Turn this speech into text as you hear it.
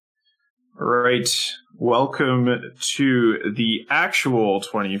All right. Welcome to the actual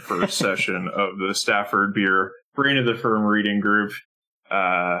 21st session of the Stafford Beer Brain of the Firm reading group.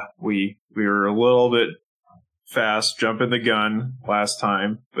 We were a little bit fast jumping the gun last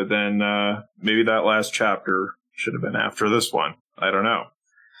time, but then maybe that last chapter should have been after this one. I don't know.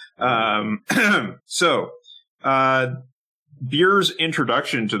 So, Beer's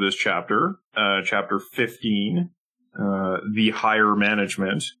introduction to this chapter, chapter 15, The Higher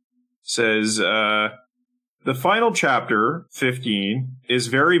Management, says, the final chapter, 15, is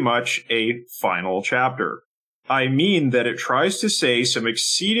very much a final chapter. I mean that it tries to say some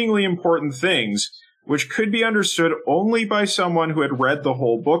exceedingly important things which could be understood only by someone who had read the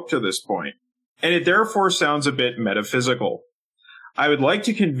whole book to this point, and it therefore sounds a bit metaphysical. I would like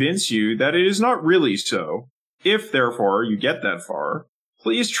to convince you that it is not really so. If, therefore, you get that far,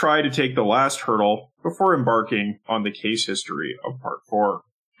 please try to take the last hurdle before embarking on the case history of Part 4.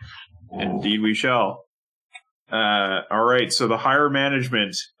 Indeed we shall. All right, so the higher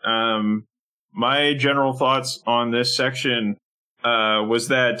management. My general thoughts on this section was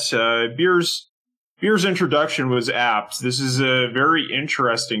that Beer's introduction was apt. This is a very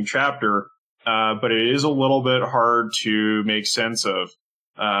interesting chapter, but it is a little bit hard to make sense of.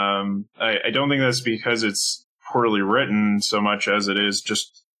 I don't think that's because it's poorly written so much as it is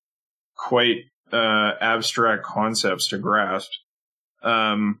just quite abstract concepts to grasp.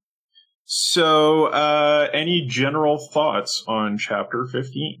 So, any general thoughts on chapter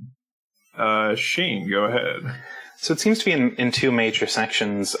 15? Shane, go ahead. So it seems to be in two major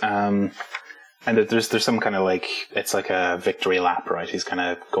sections, and there's some kind of it's like a victory lap, right? He's kind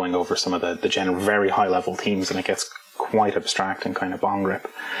of going over some of the general, very high level themes, and it gets quite abstract and kind of bong grip.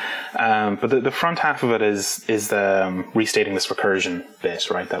 But the front half of it is the restating this recursion bit,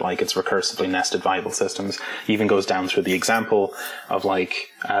 right? That it's recursively nested viable systems. He even goes down through the example of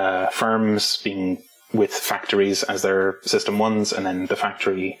firms being with factories as their system ones, and then the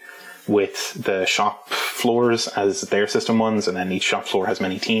factory with the shop floors as their system ones, and then each shop floor has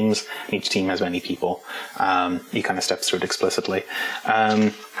many teams, and each team has many people. He kind of steps through it explicitly.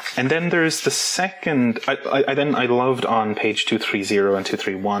 And then there's the second, I loved on page 230 and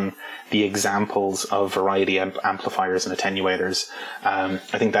 231, the examples of variety amplifiers and attenuators. I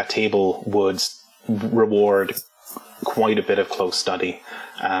think that table would reward quite a bit of close study,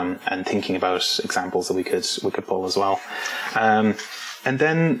 and thinking about examples that we could pull as well. And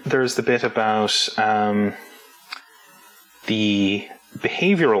then there's the bit about the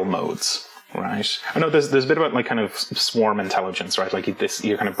behavioral modes, right? I know there's a bit about kind of swarm intelligence, right?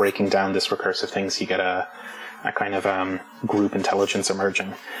 You're kind of breaking down this recursive thing, so you get a kind of group intelligence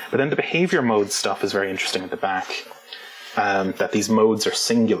emerging. But then the behavior mode stuff is very interesting at the back, that these modes are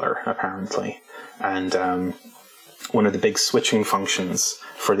singular, apparently. And one of the big switching functions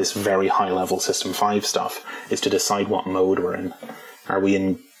for this very high-level System 5 stuff is to decide what mode we're in. Are we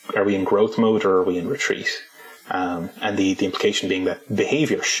in growth mode, or are we in retreat? And the implication being that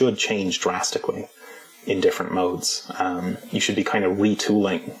behavior should change drastically in different modes. You should be kind of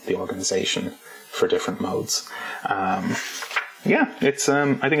retooling the organization for different modes. It's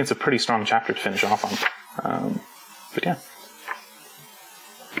I think it's a pretty strong chapter to finish off on. But yeah.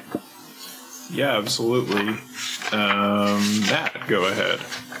 Yeah, absolutely. Matt, go ahead.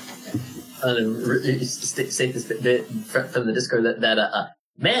 State this bit from the Discord that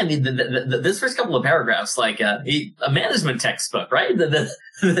man, this first couple of paragraphs, a management textbook, right? That's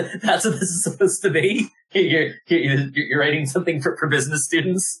what this is supposed to be. You're writing something for business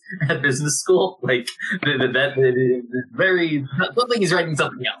students at business school, very something. He's writing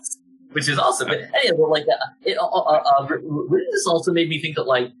something else, which is awesome. But anyway, reading this also made me think that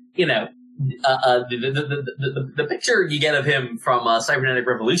the picture you get of him from Cybernetic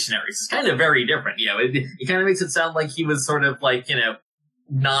Revolutionaries is kind of very different. It kind of makes it sound like he was sort of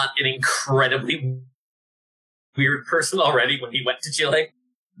not an incredibly weird person already when he went to Chile.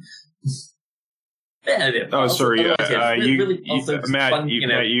 Matt,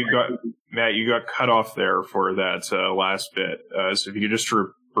 you got cut off there for that last bit. So if you could just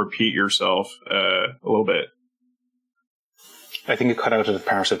repeat yourself a little bit. I think it cut out at the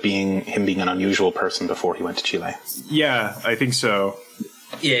part of him being an unusual person before he went to Chile. Yeah, I think so.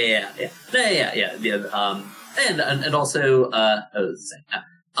 Yeah. And also,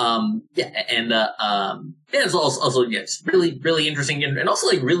 it's also it's really, really interesting and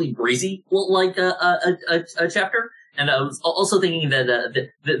also really breezy, a chapter. And I was also thinking that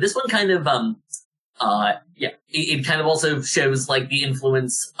this one kind of it kind of also shows the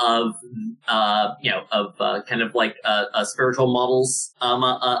influence of spiritual models on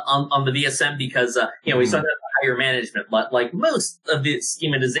the VSM, because we started higher management, like most of the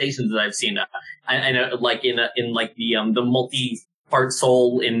schematizations that I've seen, I know, like in the multi-part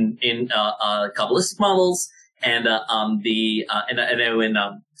soul in Kabbalistic models, and I know in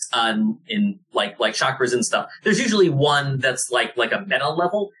like chakras and stuff. There's usually one that's like a meta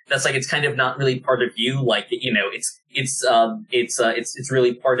level. That's like it's kind of not really part of you. Like it's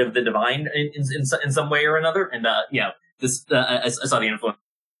really part of the divine in some way or another. And this I saw the influence.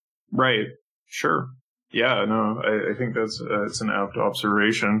 Right. Sure. Yeah. No. I think that's it's an apt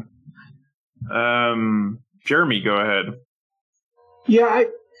observation. Jeremy, go ahead. Yeah.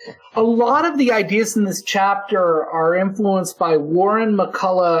 A lot of the ideas in this chapter are influenced by Warren,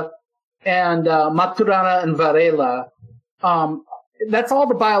 McCullough, and Maturana and Varela. That's all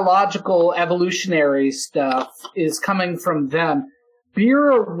the biological evolutionary stuff is coming from them.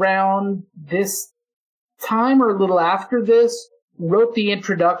 Beer, around this time or a little after this, wrote the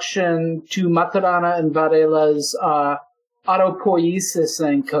introduction to Maturana and Varela's autopoiesis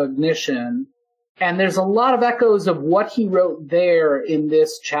and cognition. And there's a lot of echoes of what he wrote there in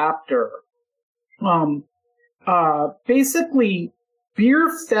this chapter. Basically,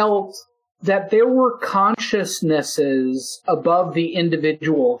 Beer felt that there were consciousnesses above the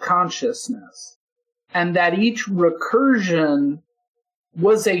individual consciousness, and that each recursion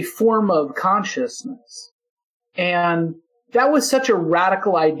was a form of consciousness. And that was such a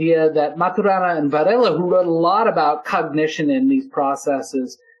radical idea that Maturana and Varela, who wrote a lot about cognition in these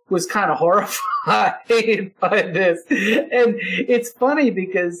processes, was kind of horrified by this. And it's funny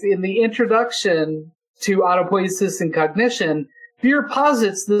because in the introduction to autopoiesis and cognition, Beer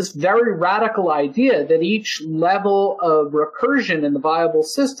posits this very radical idea that each level of recursion in the viable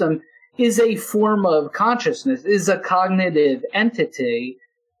system is a form of consciousness, is a cognitive entity.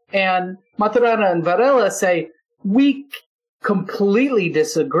 And Maturana and Varela say, we completely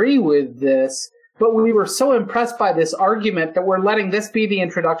disagree with this, but we were so impressed by this argument that we're letting this be the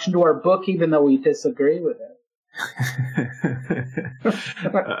introduction to our book, even though we disagree with it.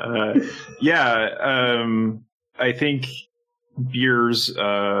 I think Beer's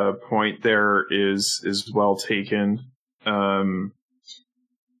point there is well taken.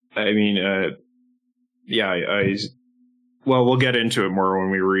 We'll get into it more when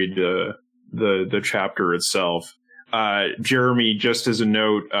we read the chapter itself. Jeremy, just as a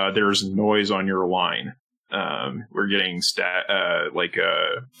note, there's noise on your line. We're getting static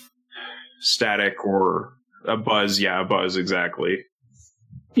or a buzz. Yeah, a buzz, exactly.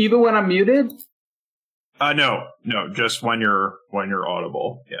 Even when I'm muted? No, just when you're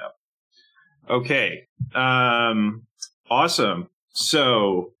audible. Yeah. Okay. Awesome.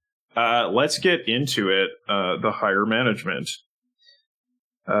 So, let's get into it. The higher management.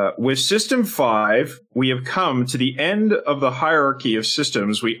 With System 5, we have come to the end of the hierarchy of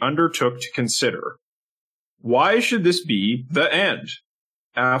systems we undertook to consider. Why should this be the end?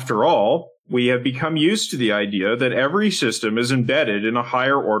 After all, we have become used to the idea that every system is embedded in a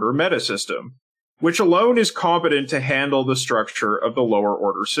higher-order metasystem, which alone is competent to handle the structure of the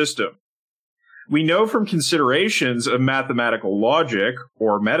lower-order system. We know from considerations of mathematical logic,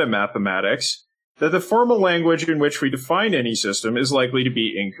 or metamathematics, that the formal language in which we define any system is likely to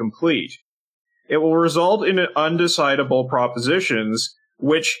be incomplete. It will result in undecidable propositions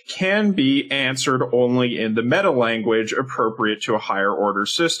which can be answered only in the meta-language appropriate to a higher-order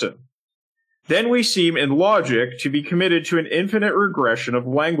system. Then we seem in logic to be committed to an infinite regression of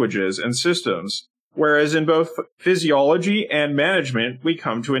languages and systems, whereas in both physiology and management we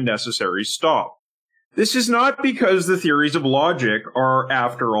come to a necessary stop. This is not because the theories of logic are,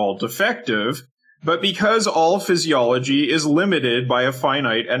 after all, defective, but because all physiology is limited by a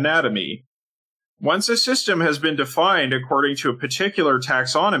finite anatomy. Once a system has been defined according to a particular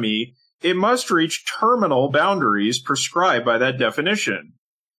taxonomy, it must reach terminal boundaries prescribed by that definition.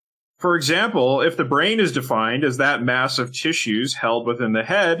 For example, if the brain is defined as that mass of tissues held within the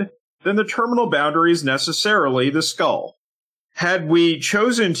head, then the terminal boundary is necessarily the skull. Had we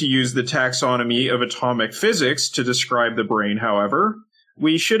chosen to use the taxonomy of atomic physics to describe the brain, however,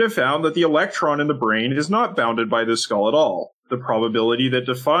 we should have found that the electron in the brain is not bounded by the skull at all. The probability that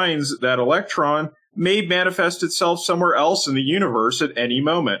defines that electron may manifest itself somewhere else in the universe at any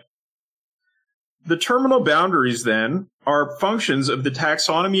moment. The terminal boundaries, then, are functions of the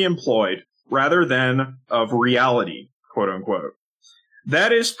taxonomy employed, rather than of reality, quote-unquote.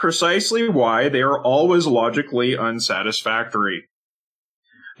 That is precisely why they are always logically unsatisfactory.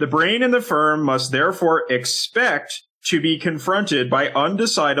 The brain and the firm must therefore expect to be confronted by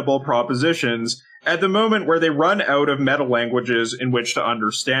undecidable propositions at the moment where they run out of meta-languages in which to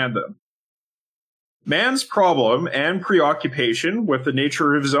understand them. Man's problem and preoccupation with the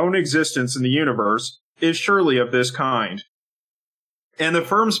nature of his own existence in the universe is surely of this kind. And the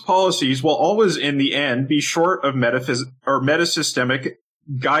firm's policies will always, in the end, be short of metasystemic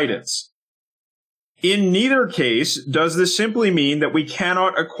guidance. In neither case does this simply mean that we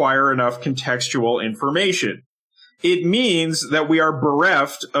cannot acquire enough contextual information. It means that we are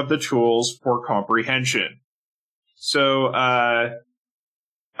bereft of the tools for comprehension. So,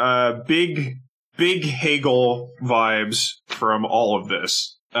 big Hegel vibes from all of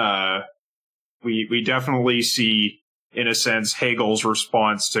this. We definitely see, in a sense, Hegel's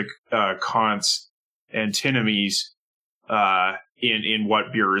response to Kant's antinomies in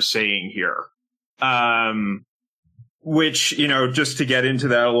what Beer is saying here. Which, just to get into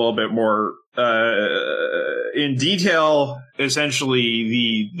that a little bit more in detail,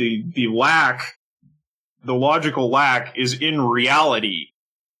 essentially the logical lack is in reality,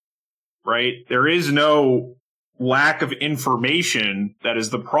 right? There is no lack of information that is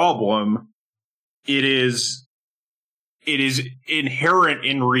the problem. It is inherent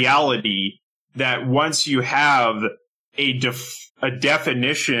in reality that once you have a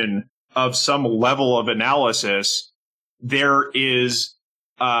definition of some level of analysis, there is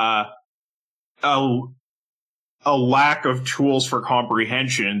a lack of tools for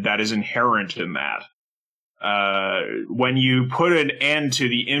comprehension that is inherent in that. When you put an end to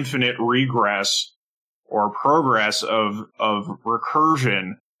the infinite regress or progress of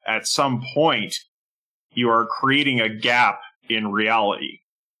recursion at some point, you are creating a gap in reality.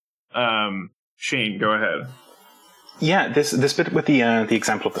 Shane, go ahead. Yeah, this bit with the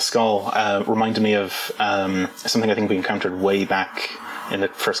example of the skull reminded me of something I think we encountered way back in the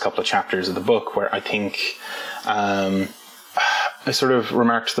first couple of chapters of the book, where I think I sort of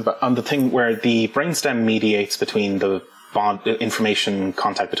remarked on the thing where the brainstem mediates between the information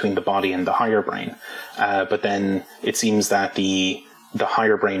contact between the body and the higher brain, but then it seems that the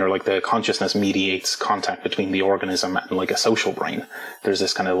higher brain, or like the consciousness, mediates contact between the organism and like a social brain. There's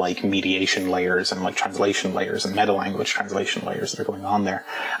this kind of like mediation layers and like translation layers and meta-language translation layers that are going on there.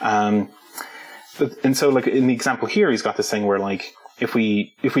 And so like in the example here, he's got this thing where like if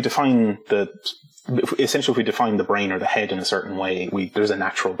we define the brain or the head in a certain way, there's a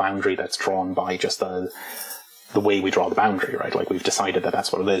natural boundary that's drawn by just the way we draw the boundary, right? Like we've decided that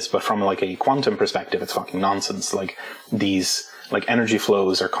that's what it is. But from like a quantum perspective, it's fucking nonsense. Like these like energy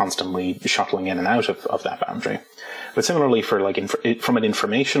flows are constantly shuttling in and out of that boundary. But similarly for like from an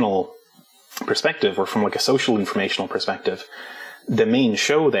informational perspective, or from like a social informational perspective, the main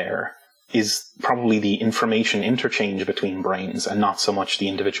show there is probably the information interchange between brains and not so much the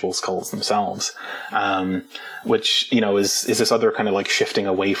individual skulls themselves. Which, is this other kind of like shifting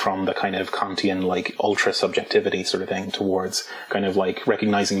away from the kind of Kantian like ultra subjectivity sort of thing towards kind of like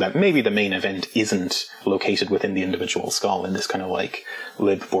recognizing that maybe the main event isn't located within the individual skull in this kind of like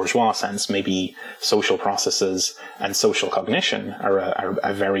lib bourgeois sense. Maybe social processes and social cognition are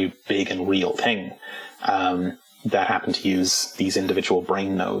a very big and real thing, that happen to use these individual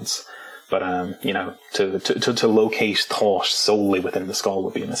brain nodes. But, to locate thought solely within the skull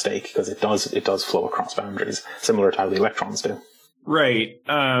would be a mistake, because it does flow across boundaries, similar to how the electrons do. Right.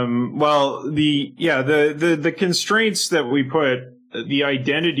 Well, the constraints that we put, the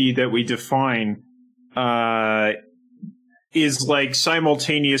identity that we define, is like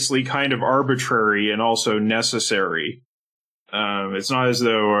simultaneously kind of arbitrary and also necessary. It's not as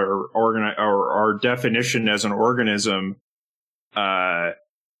though our definition as an organism,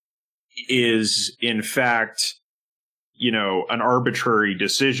 is in fact, an arbitrary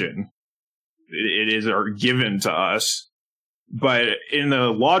decision. It is given to us, but in the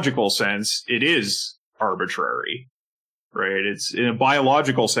logical sense, it is arbitrary, right? It's in a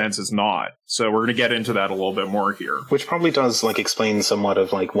biological sense, it's not. So we're going to get into that a little bit more here. Which probably does like explain somewhat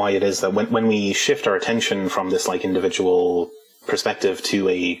of like why it is that when we shift our attention from this like individual perspective to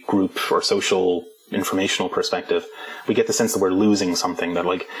a group or social informational perspective, we get the sense that we're losing something, that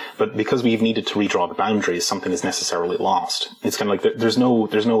like, but because we've needed to redraw the boundaries, something is necessarily lost. It's kind of like there's no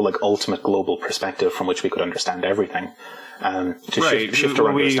like ultimate global perspective from which we could understand everything. Shift our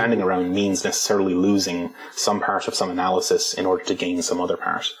understanding around means necessarily losing some part of some analysis in order to gain some other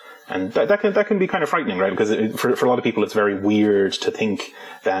part. And that can be kind of frightening, right? Because for a lot of people, it's very weird to think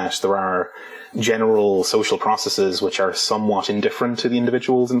that there are general social processes which are somewhat indifferent to the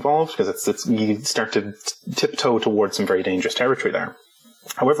individuals involved, because you start to tiptoe towards some very dangerous territory there.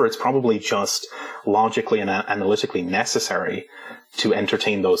 However, it's probably just logically and analytically necessary to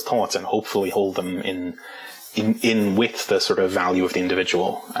entertain those thoughts and hopefully hold them in with the sort of value of the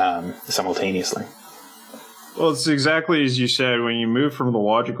individual simultaneously. Well, it's exactly as you said. When you move from the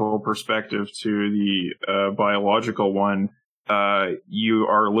logical perspective to the biological one, you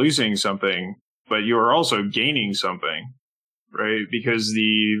are losing something but you are also gaining something, right? Because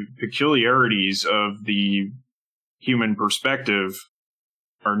the peculiarities of the human perspective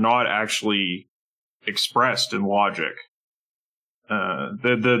are not actually expressed in logic.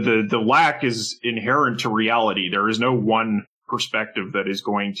 The lack is inherent to reality. There is no one perspective that is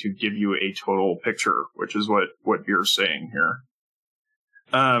going to give you a total picture, which is what you're saying here.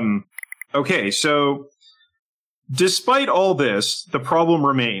 Okay, so despite all this, the problem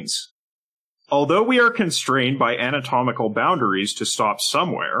remains. Although we are constrained by anatomical boundaries to stop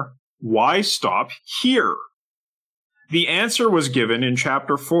somewhere, why stop here? The answer was given in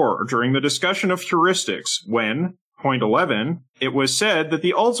Chapter 4 during the discussion of heuristics when, point 11, it was said that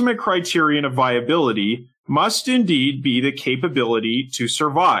the ultimate criterion of viability must indeed be the capability to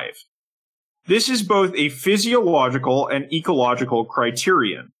survive. This is both a physiological and ecological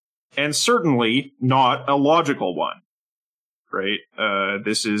criterion, and certainly not a logical one. Right?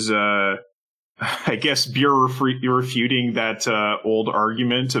 This is, I guess, Beer refuting that old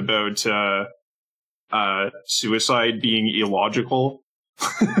argument about suicide being illogical.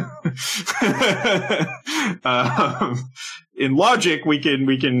 In logic, we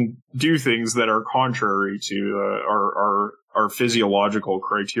can do things that are contrary to our physiological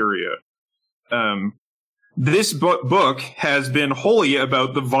criteria. This book has been wholly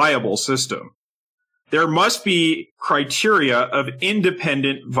about the viable system. There must be criteria of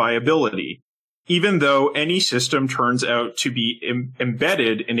independent viability, even though any system turns out to be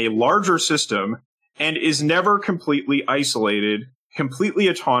embedded in a larger system and is never completely isolated, completely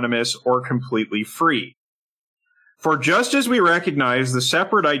autonomous, or completely free. For just as we recognize the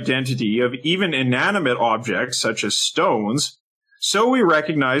separate identity of even inanimate objects such as stones, so we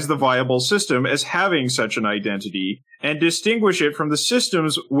recognize the viable system as having such an identity and distinguish it from the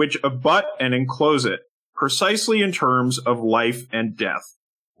systems which abut and enclose it, precisely in terms of life and death.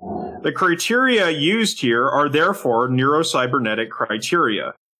 The criteria used here are therefore neurocybernetic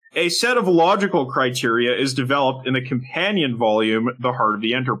criteria. A set of logical criteria is developed in the companion volume, The Heart of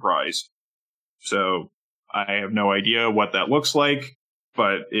the Enterprise. So, I have no idea what that looks like,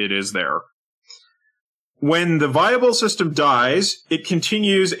 but it is there. When the viable system dies, it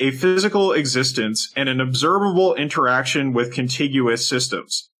continues a physical existence and an observable interaction with contiguous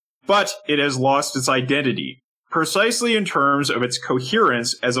systems. But it has lost its identity, precisely in terms of its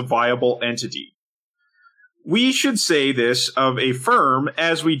coherence as a viable entity. We should say this of a firm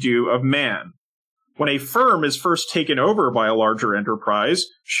as we do of man. When a firm is first taken over by a larger enterprise,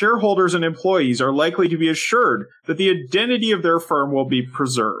 shareholders and employees are likely to be assured that the identity of their firm will be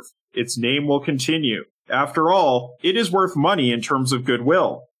preserved. Its name will continue. After all, it is worth money in terms of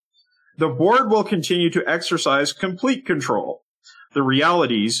goodwill. The board will continue to exercise complete control. The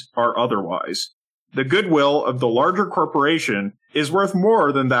realities are otherwise. The goodwill of the larger corporation is worth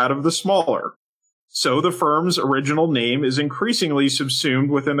more than that of the smaller. So the firm's original name is increasingly subsumed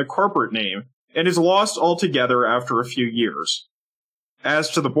within the corporate name and is lost altogether after a few years. As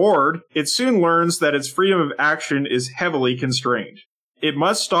to the board, it soon learns that its freedom of action is heavily constrained. It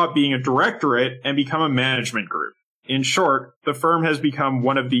must stop being a directorate and become a management group. In short, the firm has become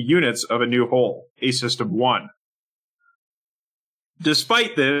one of the units of a new whole, a System 1.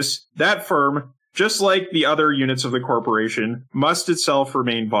 Despite this, that firm, just like the other units of the corporation, must itself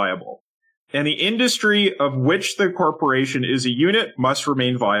remain viable. And the industry of which the corporation is a unit must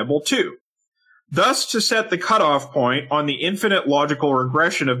remain viable too. Thus, to set the cutoff point on the infinite logical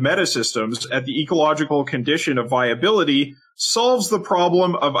regression of metasystems at the ecological condition of viability solves the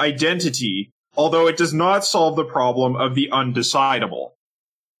problem of identity, although it does not solve the problem of the undecidable.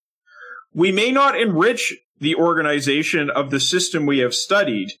 We may not enrich the organization of the system we have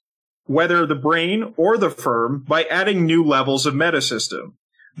studied, whether the brain or the firm, by adding new levels of metasystem.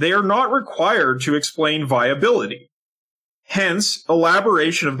 They are not required to explain viability. Hence,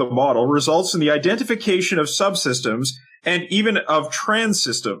 elaboration of the model results in the identification of subsystems and even of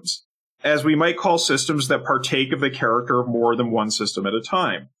transsystems, as we might call systems that partake of the character of more than one system at a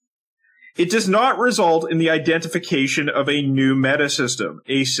time. It does not result in the identification of a new metasystem,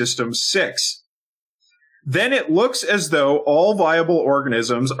 a System 6. Then it looks as though all viable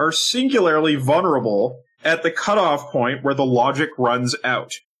organisms are singularly vulnerable at the cutoff point where the logic runs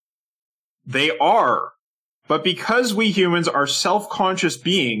out. They are. But because we humans are self-conscious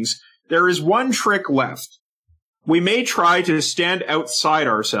beings, there is one trick left. We may try to stand outside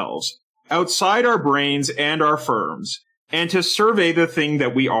ourselves, outside our brains and our firms, and to survey the thing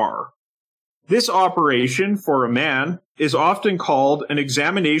that we are. This operation, for a man, is often called an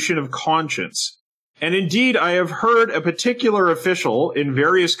examination of conscience. And indeed, I have heard a particular official in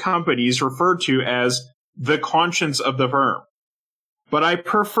various companies referred to as the conscience of the firm. but I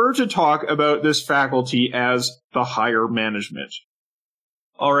prefer to talk about this faculty as the higher management.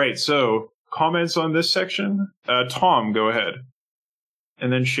 All right, so comments on this section? Tom, go ahead.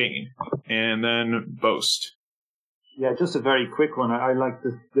 And then Shane. And then Boast. Yeah, just a very quick one. I like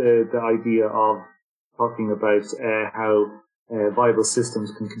the idea of talking about how viable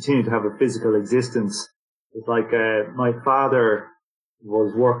systems can continue to have a physical existence. It's like my father he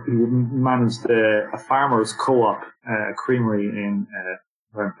managed a farmer's co-op, a creamery in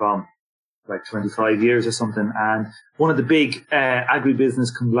where I'm from, like 25 years or something. And one of the big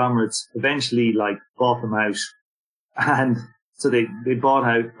agribusiness conglomerates eventually bought them out. And so they bought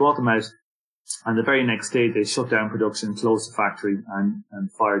them out. And the very next day they shut down production, closed the factory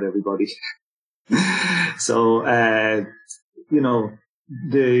and fired everybody. So,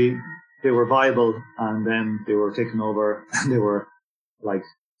 they were viable and then they were taken over and they were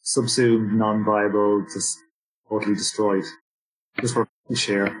subsumed, non-viable, just totally destroyed. Just for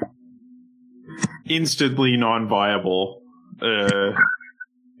share. Instantly non-viable.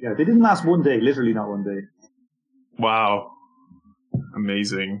 Yeah, they didn't last one day, literally not one day. Wow.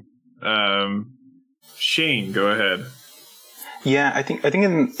 Amazing. Shane, go ahead. Yeah, I think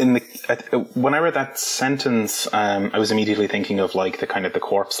when I read that sentence, I was immediately thinking of the kind of the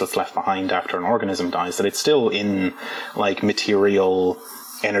corpse that's left behind after an organism dies, that it's still in material,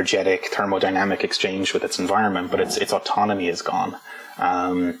 energetic, thermodynamic exchange with its environment, but its autonomy is gone.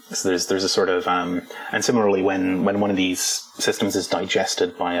 So there's a sort of, and similarly when one of these systems is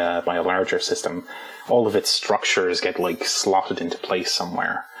digested by a larger system, all of its structures get slotted into place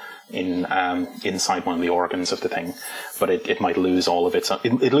somewhere inside one of the organs of the thing, but it might lose all of it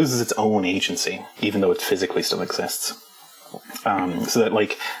loses its own agency, even though it physically still exists. So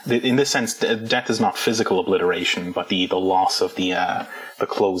that in this sense, death is not physical obliteration, but the loss of the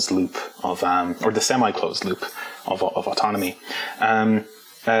closed loop of or the semi-closed loop of autonomy.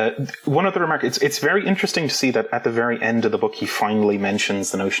 One other remark, it's very interesting to see that at the very end of the book he finally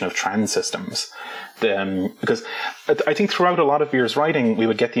mentions the notion of trans systems. Because I think throughout a lot of Beer's writing, we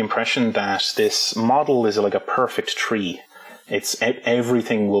would get the impression that this model is like a perfect tree. It's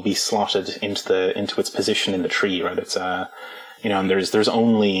everything will be slotted into its position in the tree, right? It's and there's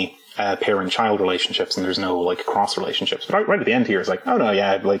only parent-child relationships, and there's no cross relationships. But right at the end here, it's oh no,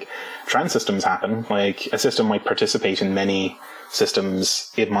 yeah, trans systems happen. A system might participate in many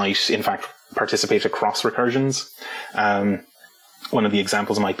systems. It might, in fact, participate across recursions. One of the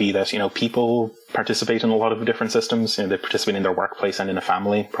examples might be that, people participate in a lot of different systems. They participate in their workplace and in a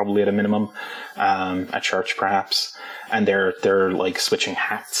family, probably at a minimum, at church perhaps. And they're switching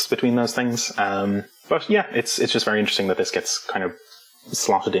hats between those things. But yeah, it's just very interesting that this gets kind of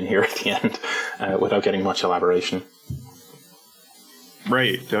slotted in here at the end, without getting much elaboration.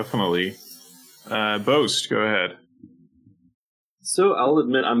 Right, definitely. Boast, go ahead. So I'll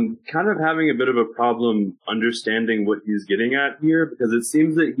admit I'm kind of having a bit of a problem understanding what he's getting at here, because it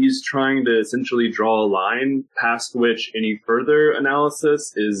seems that he's trying to essentially draw a line past which any further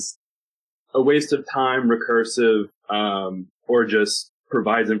analysis is a waste of time, recursive, or just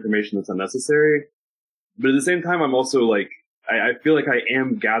provides information that's unnecessary. But at the same time, I'm also I feel like I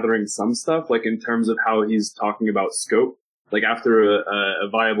am gathering some stuff, in terms of how he's talking about scope. After a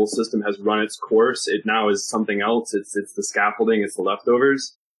viable system has run its course, it now is something else. It's the scaffolding, it's the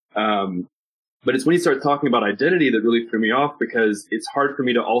leftovers. But it's when he started talking about identity that really threw me off, because it's hard for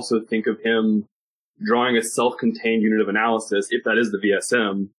me to also think of him drawing a self-contained unit of analysis, if that is the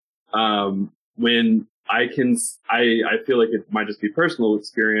VSM, when I feel like it might just be personal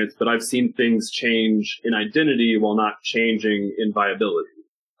experience, but I've seen things change in identity while not changing in viability.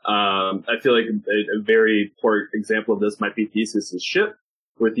 I feel like a very poor example of this might be Theseus's ship,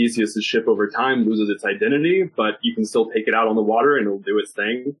 where Theseus's ship over time loses its identity, but you can still take it out on the water and it'll do its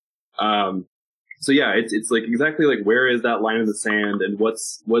thing. So yeah, it's exactly where is that line in the sand, and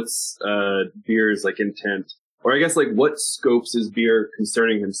what's Beer's intent, or I guess what scopes is Beer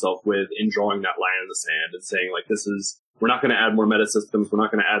concerning himself with in drawing that line in the sand and saying we're not going to add more meta systems, we're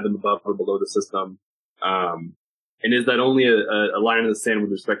not going to add them above or below the system. And is that only a line in the sand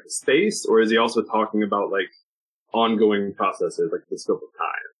with respect to space, or is he also talking about ongoing processes, the scope of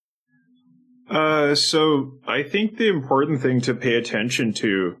time? So I think the important thing to pay attention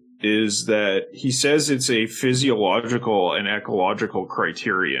to is that he says it's a physiological and ecological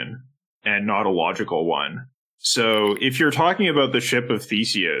criterion and not a logical one. So if you're talking about the ship of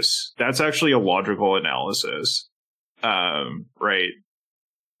Theseus, that's actually a logical analysis. Right.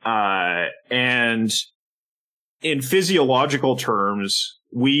 And in physiological terms,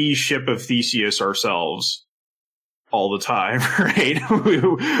 we ship of Theseus ourselves all the time, right?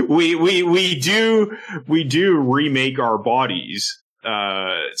 we do remake our bodies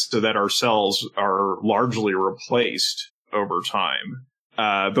so that our cells are largely replaced over time.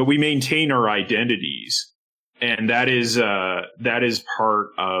 But we maintain our identities. And that is part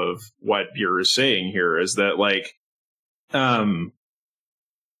of what Beer is saying here, is that like,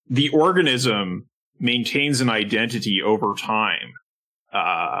 the organism maintains an identity over time,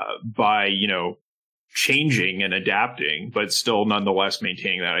 by, changing and adapting, but still nonetheless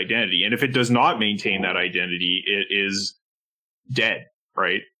maintaining that identity. And if it does not maintain that identity, it is dead,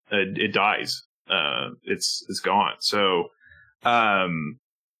 right? It dies. It's gone. So,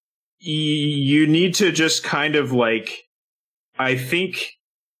 you need to just kind of like, I think,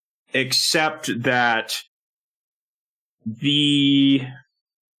 accept that the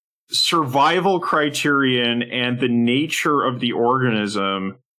survival criterion and the nature of the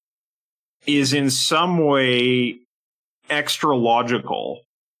organism is in some way extra logical,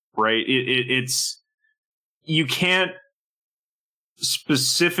 right? It's you can't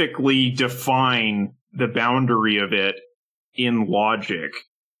specifically define the boundary of it in logic,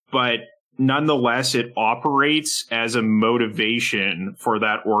 but nonetheless it operates as a motivation for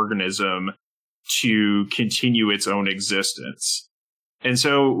that organism to continue its own existence. And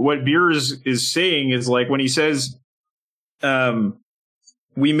so what Beer is saying is, like, when he says,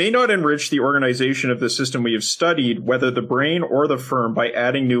 we may not enrich the organization of the system we have studied, whether the brain or the firm, by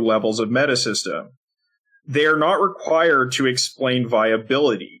adding new levels of metasystem. They are not required to explain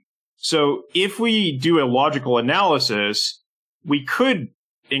viability. So if we do a logical analysis, we could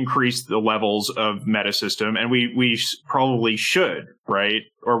increase the levels of metasystem, and we probably should, right?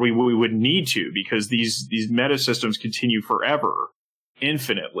 Or we would need to, because these metasystems continue forever,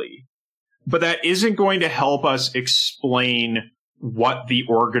 infinitely. But that isn't going to help us explain what the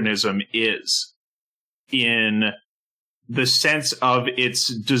organism is in the sense of its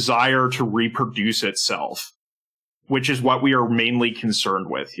desire to reproduce itself, which is what we are mainly concerned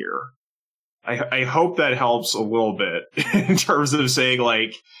with here. I hope that helps a little bit in terms of saying,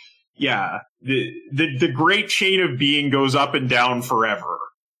 like, yeah, the great chain of being goes up and down forever,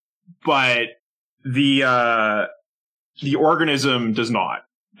 but the organism does not.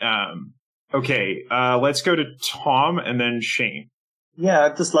 Okay, let's go to Tom and then Shane. Yeah,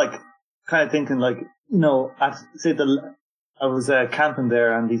 I'm just like kind of thinking, like, I was camping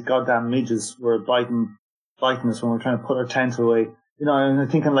there, and these goddamn midges were biting us when we were trying to put our tent away. And I'm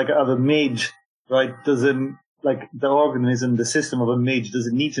thinking like of a midge, right? Does it, like, the organism, the system of a midge, does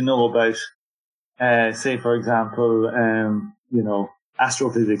it need to know about, say, for example,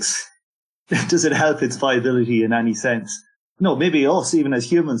 astrophysics? Does it help its viability in any sense? No, maybe us, even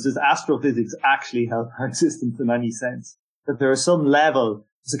as humans, does astrophysics actually help our existence in any sense? That there is some level,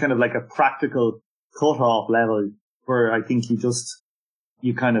 it's a kind of like a practical cut-off level, where I think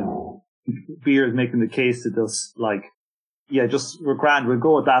Beer is making the case to just, like, yeah, just, we're grand, we'll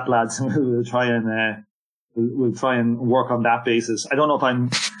go with that, lads, and we'll try and work on that basis. I don't know if I'm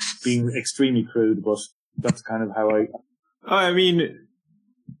being extremely crude, but that's kind of how I mean,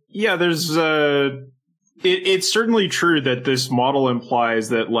 yeah, there's it's certainly true that this model implies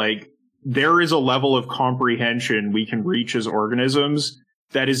that, like, there is a level of comprehension we can reach as organisms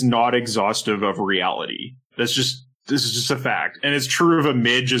that is not exhaustive of reality. This is just a fact. And it's true of a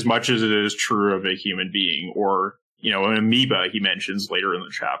midge as much as it is true of a human being, or, an amoeba he mentions later in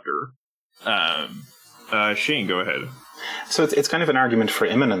the chapter. Shane, go ahead. So it's kind of an argument for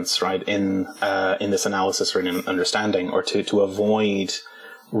immanence, right, in this analysis or in an understanding, or to avoid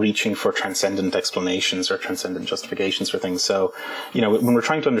reaching for transcendent explanations or transcendent justifications for things. So, when we're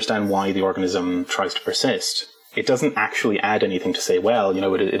trying to understand why the organism tries to persist, it doesn't actually add anything to say, well,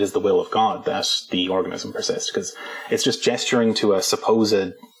 it is the will of God that the organism persists, because it's just gesturing to a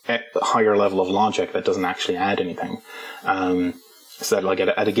supposed higher level of logic that doesn't actually add anything. So that, like,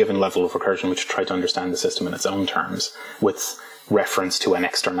 at a given level of recursion, we should try to understand the system in its own terms, with reference to an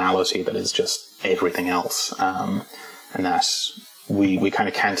externality that is just everything else, and that we kind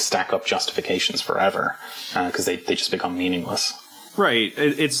of can't stack up justifications forever, because they just become meaningless. Right.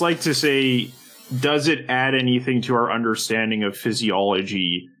 It's like to say, does it add anything to our understanding of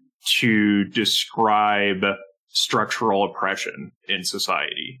physiology to describe structural oppression in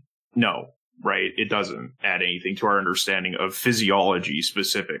society? No, right? It doesn't add anything to our understanding of physiology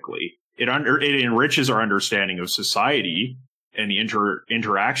specifically. It enriches our understanding of society and the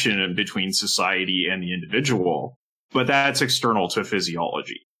interaction between society and the individual, but that's external to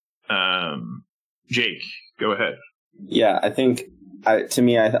physiology. Jake, go ahead. Yeah, I think, I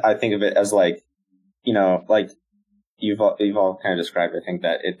think of it as like, like you've all kind of described. I think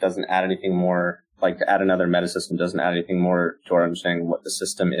that it doesn't add anything more, like to add another metasystem doesn't add anything more to our understanding of what the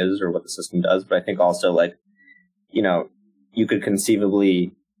system is or what the system does. But I think also, like, you could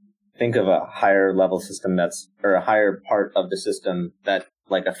conceivably think of a higher level system or a higher part of the system that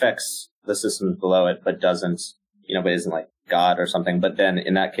like affects the systems below it, but doesn't, but isn't like God or something. But then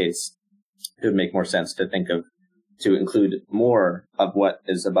in that case, it would make more sense to include more of what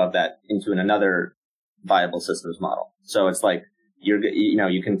is above that into another viable systems model. So it's like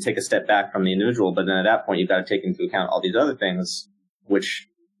you can take a step back from the individual, but then at that point you've got to take into account all these other things which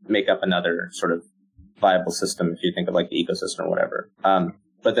make up another sort of viable system if you think of like the ecosystem or whatever.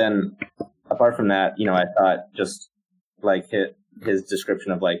 But then apart from that, I thought just like his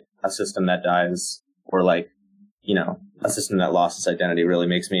description of like a system that dies or like, a system that lost its identity really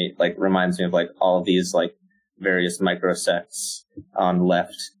reminds me of like all of these like various microsects on the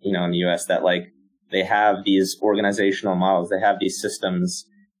left, in the US that like they have these organizational models, they have these systems,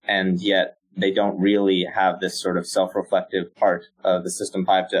 and yet they don't really have this sort of self-reflective part of the system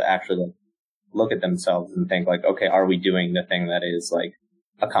 5 to actually like, look at themselves and think like, okay, are we doing the thing that is like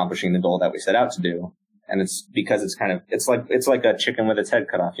accomplishing the goal that we set out to do? And it's because it's like a chicken with its head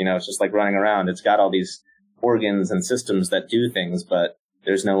cut off, it's just like running around. It's got all these organs and systems that do things, but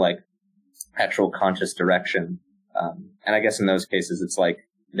there's no like actual conscious direction. And I guess in those cases, it's like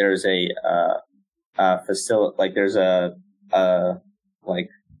there's there's like,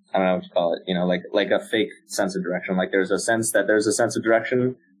 I don't know what to call it, like a fake sense of direction. Like there's a sense of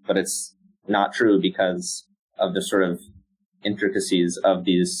direction, but it's not true because of the sort of intricacies of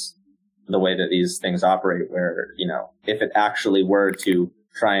the way that these things operate, where, if it actually were to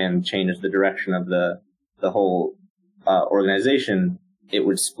try and change the direction of the whole organization, it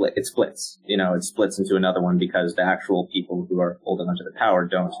splits. It splits into another one because the actual people who are holding onto the power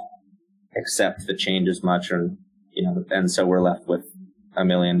don't accept the change as much, and so we're left with a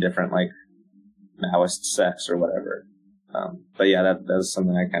million different like Maoist sects or whatever. But yeah, that was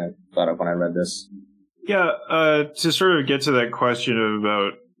something I kind of thought of when I read this. Yeah, to sort of get to that question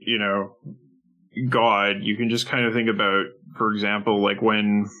about, God, you can just kind of think about, for example, like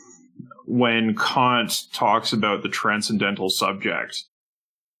when Kant talks about the transcendental subject,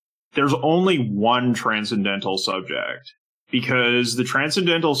 there's only one transcendental subject, because the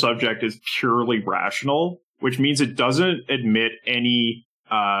transcendental subject is purely rational, which means it doesn't admit any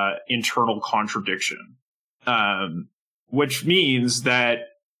internal contradiction, which means that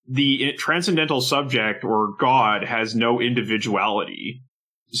the transcendental subject, or God, has no individuality.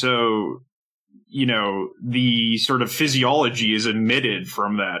 So, the sort of physiology is emitted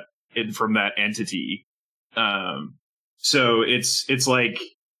from that entity. So it's like,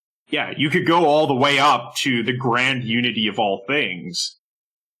 yeah, you could go all the way up to the grand unity of all things,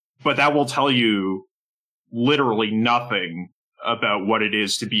 but that will tell you literally nothing about what it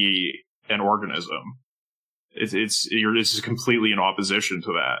is to be an organism. This is completely in opposition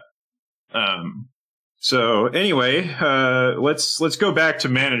to that. So anyway, let's go back to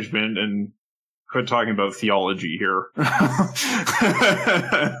management and quit talking about theology here.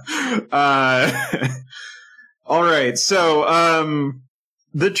 All right. So,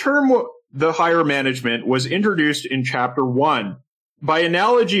 the term, the higher management, was introduced in chapter 1 by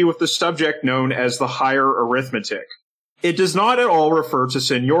analogy with the subject known as the higher arithmetic. It does not at all refer to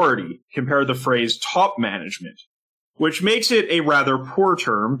seniority. Compare the phrase top management, which makes it a rather poor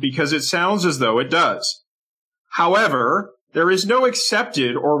term because it sounds as though it does. However, there is no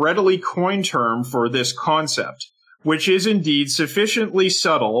accepted or readily coined term for this concept, which is indeed sufficiently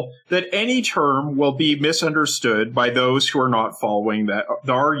subtle that any term will be misunderstood by those who are not following the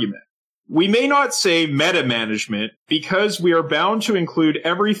argument. We may not say meta-management because we are bound to include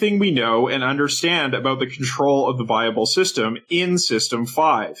everything we know and understand about the control of the viable system in System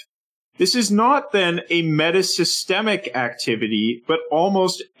 5. This is not then a meta-systemic activity, but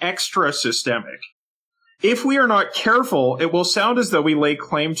almost extra-systemic. If we are not careful, it will sound as though we lay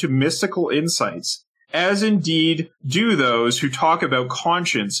claim to mystical insights, as indeed do those who talk about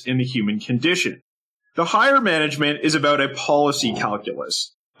conscience in the human condition. The higher management is about a policy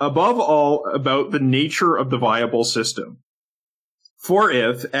calculus, above all about the nature of the viable system. For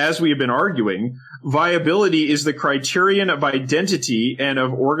if, as we have been arguing, viability is the criterion of identity and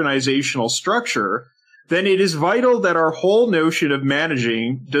of organizational structure, then it is vital that our whole notion of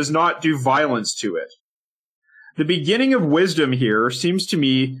managing does not do violence to it. The beginning of wisdom here seems to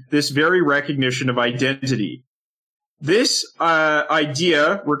me this very recognition of identity. This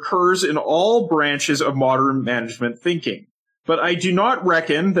idea recurs in all branches of modern management thinking, but I do not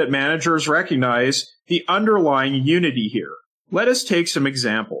reckon that managers recognize the underlying unity here. Let us take some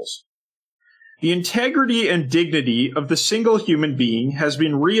examples. The integrity and dignity of the single human being has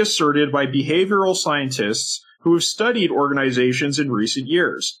been reasserted by behavioral scientists who have studied organizations in recent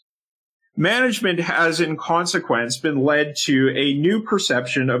years. Management has, in consequence, been led to a new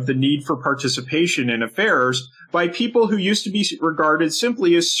perception of the need for participation in affairs by people who used to be regarded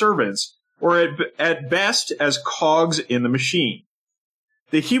simply as servants, or at best as cogs in the machine.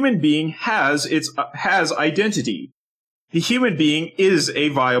 The human being has identity. The human being is a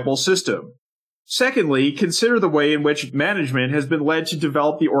viable system. Secondly, consider the way in which management has been led to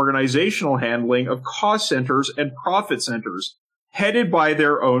develop the organizational handling of cost centers and profit centers, headed by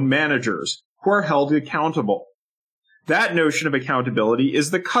their own managers, who are held accountable. That notion of accountability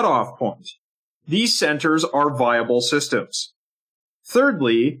is the cutoff point. These centers are viable systems.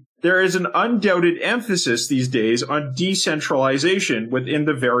 Thirdly, there is an undoubted emphasis these days on decentralization within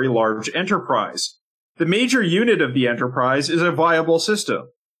the very large enterprise. The major unit of the enterprise is a viable system.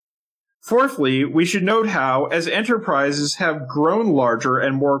 Fourthly, we should note how, as enterprises have grown larger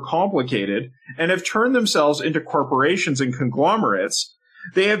and more complicated, and have turned themselves into corporations and conglomerates,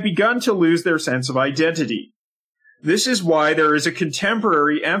 they have begun to lose their sense of identity. This is why there is a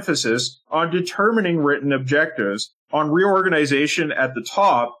contemporary emphasis on determining written objectives, on reorganization at the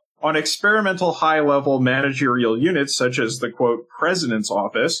top, on experimental high-level managerial units such as the, quote, president's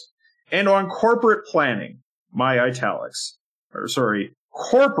office, and on corporate planning,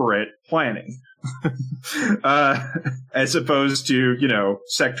 corporate planning, as opposed to,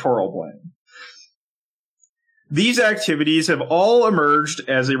 sectoral planning. These activities have all emerged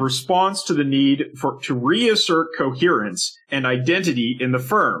as a response to the need to reassert coherence and identity in the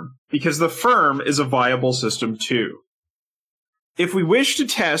firm, because the firm is a viable system too. If we wish to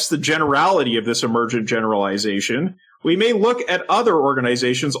test the generality of this emergent generalization, we may look at other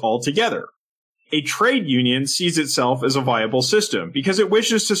organizations altogether. A trade union sees itself as a viable system because it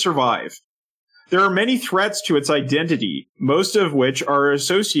wishes to survive. There are many threats to its identity, most of which are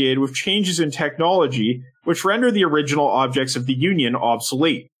associated with changes in technology which render the original objects of the union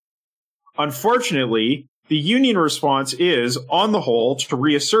obsolete. Unfortunately, the union response is, on the whole, to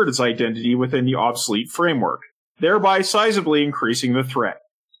reassert its identity within the obsolete framework, thereby sizably increasing the threat.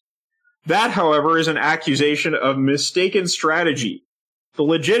 That, however, is an accusation of mistaken strategy. The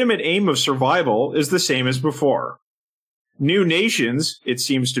legitimate aim of survival is the same as before. New nations, it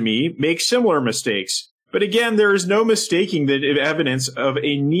seems to me, make similar mistakes, but again, there is no mistaking the evidence of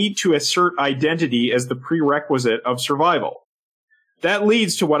a need to assert identity as the prerequisite of survival. That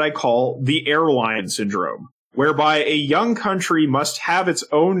leads to what I call the airline syndrome, whereby a young country must have its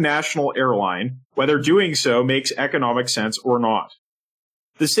own national airline, whether doing so makes economic sense or not.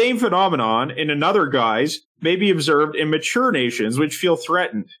 The same phenomenon, in another guise, may be observed in mature nations which feel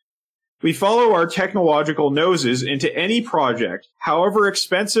threatened. We follow our technological noses into any project, however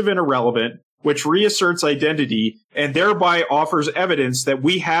expensive and irrelevant, which reasserts identity and thereby offers evidence that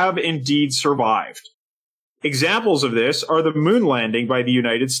we have indeed survived. Examples of this are the moon landing by the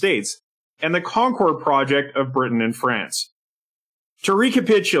United States and the Concorde project of Britain and France. To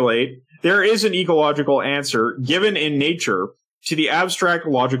recapitulate, there is an ecological answer given in nature to the abstract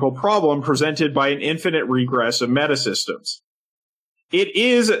logical problem presented by an infinite regress of metasystems. It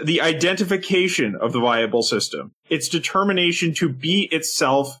is the identification of the viable system, its determination to be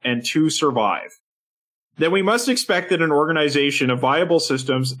itself and to survive. Then we must expect that an organization of viable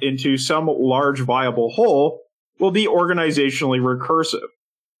systems into some large viable whole will be organizationally recursive.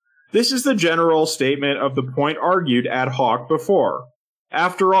 This is the general statement of the point argued ad hoc before.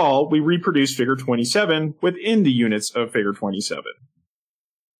 After all, we reproduce Figure 27 within the units of Figure 27.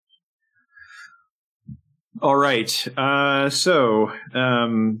 All right.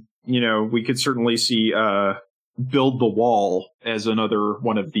 We could certainly see Build the Wall as another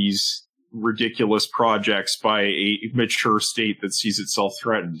one of these ridiculous projects by a mature state that sees itself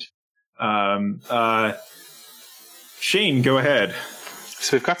threatened. Shane, go ahead.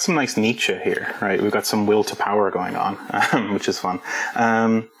 So we've got some nice Nietzsche here, right? We've got some will to power going on, which is fun.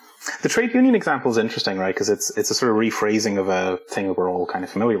 The trade union example is interesting, right? Because it's a sort of rephrasing of a thing that we're all kind of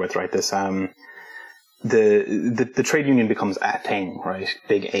familiar with, right? This the trade union becomes a thing, right?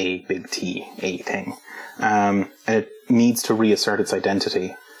 Big A, big T, a thing. And it needs to reassert its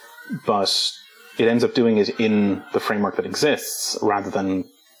identity, but it ends up doing it in the framework that exists rather than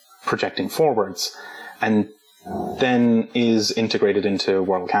projecting forwards, and then is integrated into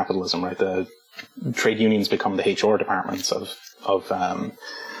world capitalism, right? The trade unions become the HR departments of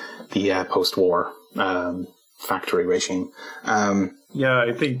the post-war factory regime. Yeah,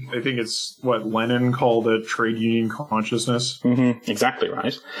 I think it's what Lenin called a trade union consciousness. Mm-hmm, exactly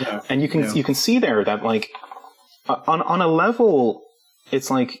right. Yeah. And you can see there that, like, on a level,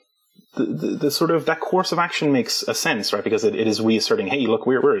 it's like the sort of that course of action makes a sense, right? Because it is reasserting, hey, look,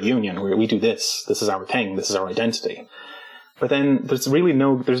 we're a union. We do this. This is our thing. This is our identity. But then there's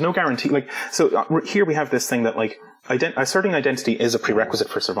no guarantee. Here we have this thing that asserting identity is a prerequisite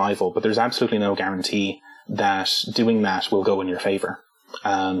for survival, but there's absolutely no guarantee that doing that will go in your favor.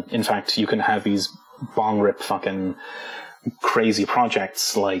 In fact, you can have these bong rip fucking crazy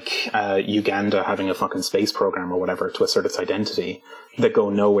projects like Uganda having a fucking space program or whatever to assert its identity that go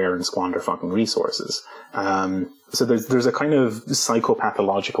nowhere and squander fucking resources. So there's a kind of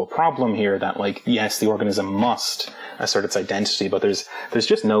psychopathological problem here that, like, yes, the organism must assert its identity, but there's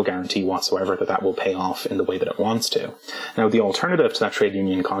just no guarantee whatsoever that will pay off in the way that it wants to. Now, the alternative to that trade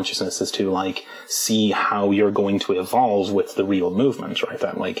union consciousness is to, like, see how you're going to evolve with the real movement, right?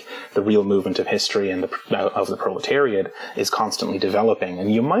 That, like, the real movement of history and of the proletariat is constantly developing,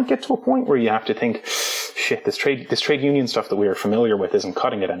 and you might get to a point where you have to think, shit, this trade union stuff that we are familiar with isn't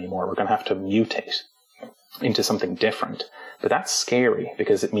cutting it anymore. We're going to have to mutate into something different. But that's scary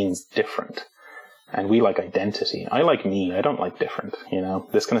because it means different. And we like identity. I like me. I don't like different,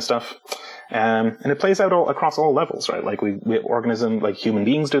 this kind of stuff. And it plays out across all levels, right? Like human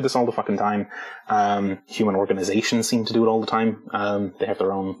beings do this all the fucking time. Human organizations seem to do it all the time. They have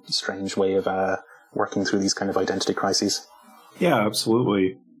their own strange way of working through these kind of identity crises. Yeah,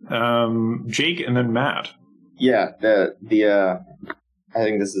 absolutely. Jake and then Matt. Yeah, I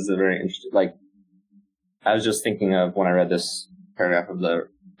think this is a very interesting, I was just thinking of when I read this paragraph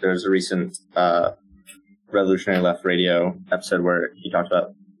there's a recent Revolutionary Left Radio episode where he talked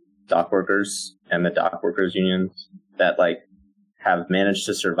about dock workers and the dock workers unions that, have managed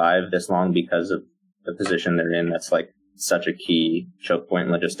to survive this long because of the position they're in. That's, such a key choke point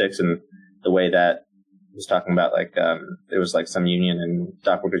in logistics. And the way that he was talking about, there was, some union and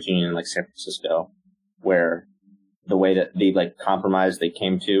dock workers union in, San Francisco, where the way that the, compromise they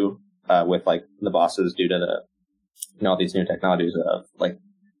came to with the bosses due to all these new technologies of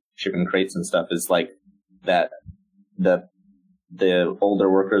shipping crates and stuff is that the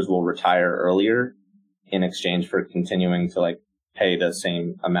older workers will retire earlier in exchange for continuing to pay the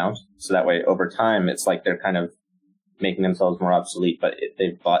same amount. So that way over time it's they're kind of making themselves more obsolete, but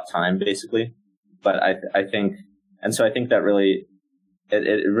they've bought time basically. But I think that really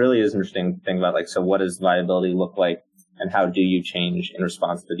it really is interesting to think about so what does viability look like and how do you change in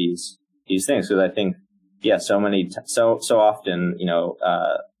response to these things? Because I think, so often,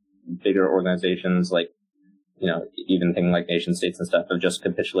 bigger organizations even things like nation states and stuff have just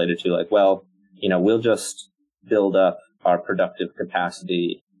capitulated to we'll just build up our productive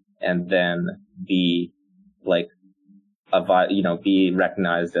capacity and then be be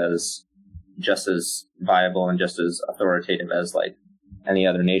recognized as just as viable and just as authoritative as any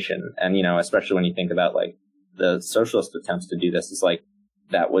other nation. And, especially when you think about the socialist attempts to do this, is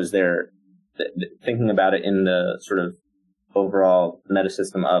that was thinking about it in the sort of overall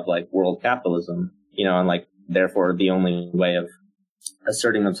metasystem of world capitalism, and therefore the only way of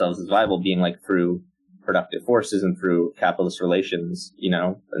asserting themselves as viable being through productive forces and through capitalist relations,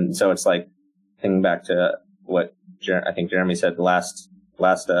 and so it's thinking back to what I think Jeremy said the last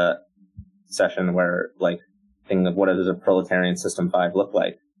session where thinking of what does a proletarian system 5 look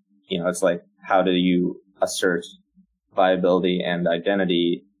like? It's how do you assert viability and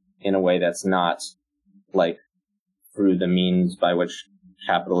identity in a way that's not through the means by which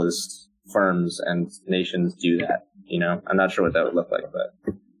capitalist firms and nations do that. I'm not sure what that would look like,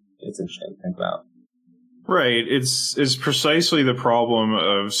 but it's interesting to think about. Right. It's precisely the problem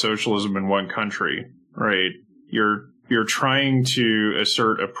of socialism in one country, right? You're trying to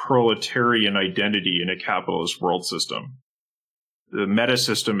assert a proletarian identity in a capitalist world system. The meta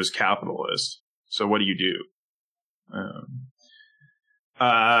system is capitalist. So what do you do?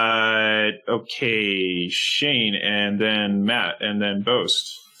 Okay, Shane, and then Matt, and then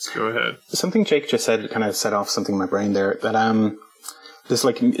Boast. Let's go ahead. Something Jake just said kind of set off something in my brain there. That this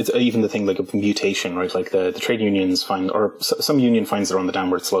it's even the thing of mutation, right? The trade unions find, or some union finds they're on the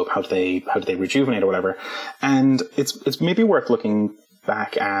downward slope. How do they rejuvenate or whatever? And it's maybe worth looking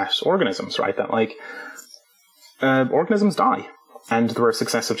back at organisms, right? That organisms die, and there are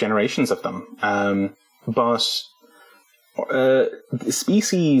successive generations of them. But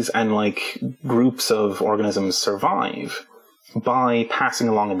species and groups of organisms survive by passing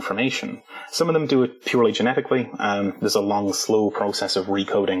along information. Some of them do it purely genetically. There's a long, slow process of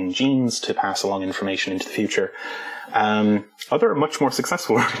recoding genes to pass along information into the future. Other much more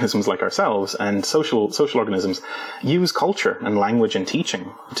successful organisms like ourselves and social organisms use culture and language and teaching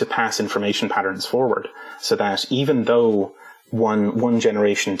to pass information patterns forward, so that even though one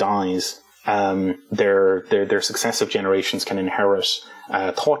generation dies, their successive generations can inherit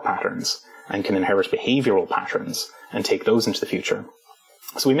thought patterns and can inherit behavioral patterns and take those into the future.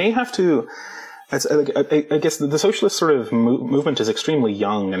 So we may have to I guess the socialist sort of movement is extremely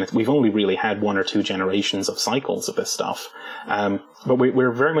young, and we've only really had 1 or 2 generations of cycles of this stuff. But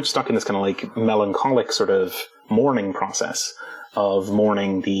we're very much stuck in this kind of like melancholic sort of mourning process of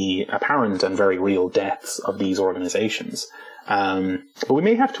mourning the apparent and very real deaths of these organizations. But we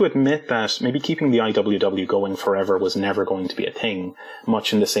may have to admit that maybe keeping the IWW going forever was never going to be a thing,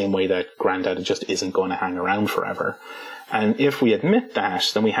 much in the same way that Grandad just isn't going to hang around forever. And if we admit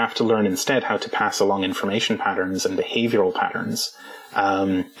that, then we have to learn instead how to pass along information patterns and behavioral patterns,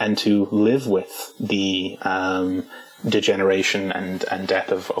 and to live with the degeneration and death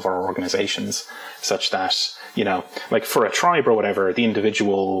of our organizations, such that, you know, like for a tribe or whatever, the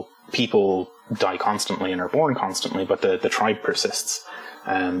individual people die constantly and are born constantly, but the tribe persists.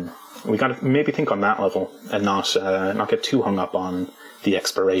 We got to maybe think on that level and not get too hung up on the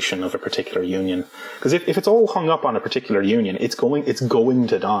expiration of a particular union, because if it's all hung up on a particular union, it's going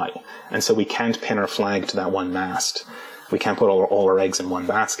to die, and so we can't pin our flag to that one mast. We can't put all our eggs in one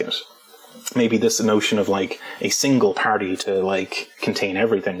basket. Maybe this notion of like a single party to like contain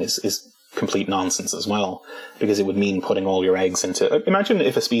everything is complete nonsense as well, because it would mean putting all your eggs into. Imagine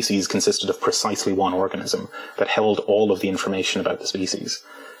if a species consisted of precisely one organism that held all of the information about the species.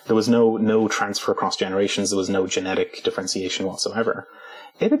 There was no transfer across generations. There was no genetic differentiation whatsoever.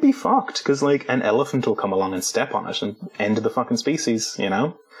 It'd be fucked, because like an elephant will come along and step on it and end the fucking species, you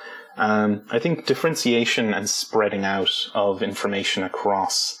know? I think differentiation and spreading out of information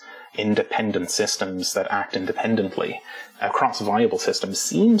across independent systems that act independently, across viable systems,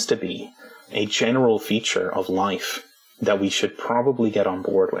 seems to be a general feature of life that we should probably get on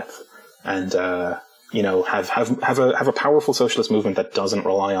board with. And, you know, have a powerful socialist movement that doesn't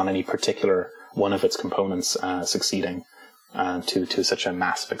rely on any particular one of its components succeeding to such a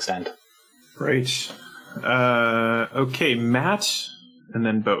massive extent. Right. Okay, Matt, and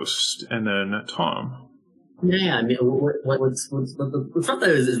then Boast, and then Tom. Yeah, I mean, what's up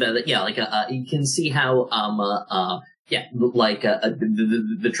there is that, yeah, like, you can see how,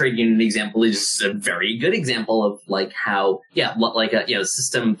 the trade union example is a very good example of like how,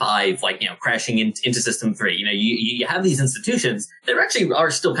 System 5, like, you know, crashing into System 3. You know, you have these institutions that actually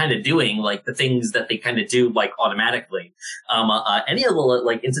are still kind of doing like the things that they kind of do like automatically. Any of the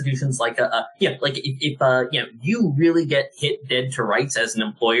like institutions like, if you really get hit dead to rights as an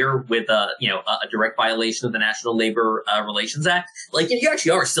employer with a direct violation of the National Labor Relations Act, like you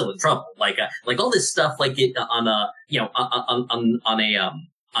actually are still in trouble. Like all this stuff, like it on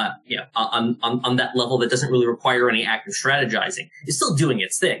that level that doesn't really require any active strategizing. It's still doing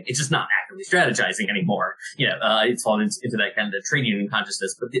its thing. It's just not actively strategizing anymore. It's fallen into that kind of trade union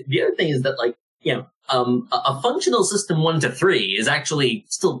consciousness. But the other thing is that, like, a functional system 1 to 3 is actually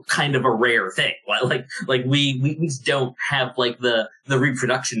still kind of a rare thing. Like we just don't have like the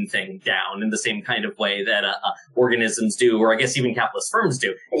reproduction thing down in the same kind of way that organisms do, or I guess even capitalist firms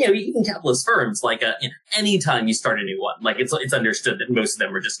do. And, even capitalist firms, like anytime you start a new one, like it's understood that most of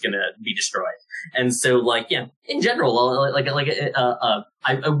them are just going to be destroyed. And so, like, in general,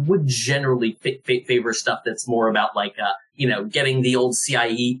 I would generally favor stuff that's more about like getting the old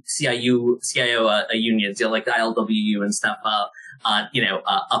CIO unions, like the ILWU and stuff,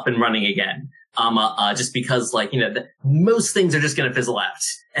 up and running again. Just because, like, most things are just going to fizzle out,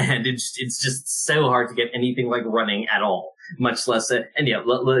 and it's just so hard to get anything like running at all, much less,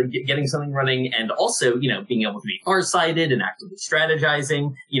 getting something running, and also, being able to be farsighted and actively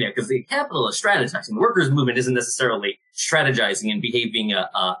strategizing, because the capitalist strategizing, the workers' movement isn't necessarily strategizing and behaving,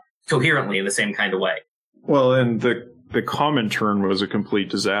 coherently in the same kind of way. Well, and the Comintern was a complete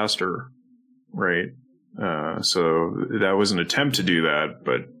disaster, right? So that was an attempt to do that,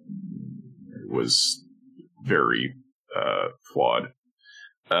 but was very flawed.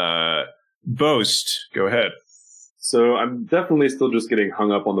 Boast, go ahead. So I'm definitely still just getting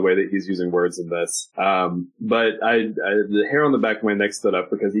hung up on the way that he's using words in this. But the hair on the back of my neck stood up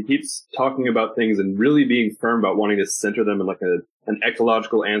because he keeps talking about things and really being firm about wanting to center them in like an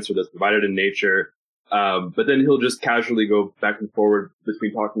ecological answer that's provided in nature. But then he'll just casually go back and forward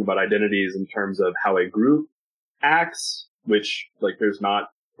between talking about identities in terms of how a group acts, which, like, there's not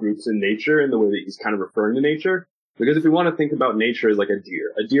groups in nature in the way that he's kind of referring to nature. Because if we want to think about nature as like a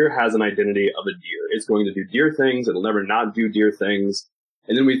deer has an identity of a deer. It's going to do deer things. It'll never not do deer things.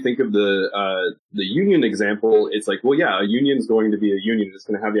 And then we think of the union example. It's like, well, yeah, a union is going to be a union. It's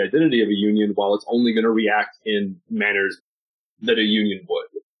going to have the identity of a union while it's only going to react in manners that a union would.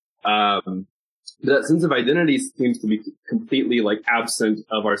 That sense of identity seems to be completely like absent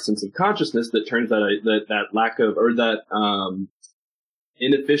of our sense of consciousness. That turns that lack of, or that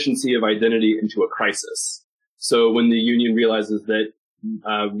inefficiency of identity into a crisis. So when the union realizes that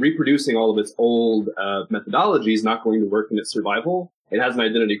reproducing all of its old methodologies not going to work in its survival. It has an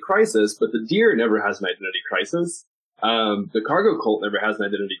identity crisis, but the deer never has an identity crisis. The cargo cult never has an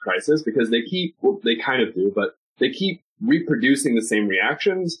identity crisis because they kind of do, but they keep reproducing the same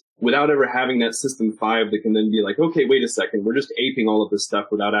reactions without ever having that system 5 that can then be like, okay, wait a second, we're just aping all of this stuff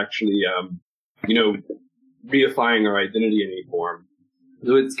without actually, reifying our identity in any form.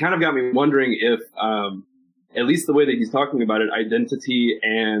 So it's kind of got me wondering if, at least the way that he's talking about it, identity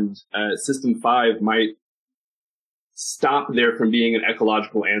and System 5 might stop there from being an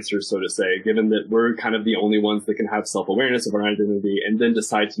ecological answer, so to say, given that we're kind of the only ones that can have self-awareness of our identity and then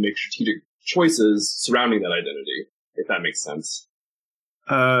decide to make strategic choices surrounding that identity, if that makes sense.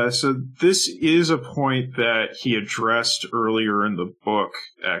 So this is a point that he addressed earlier in the book,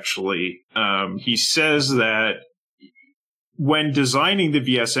 actually. He says that when designing the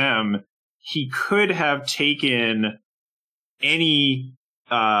VSM, he could have taken any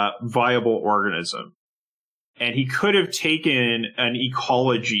viable organism, and he could have taken an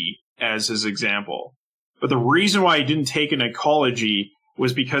ecology as his example. But the reason why he didn't take an ecology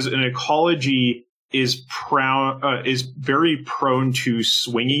was because an ecology is very prone to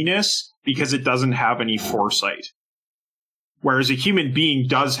swinginess because it doesn't have any foresight. Whereas a human being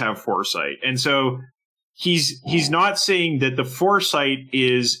does have foresight. And so he's not saying that the foresight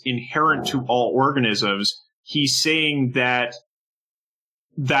is inherent to all organisms. He's saying that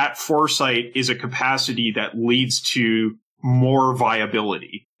foresight is a capacity that leads to more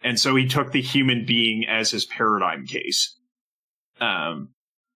viability. And so he took the human being as his paradigm case.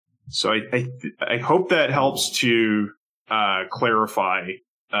 So I hope that helps to clarify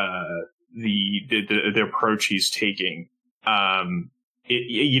the approach he's taking. Again,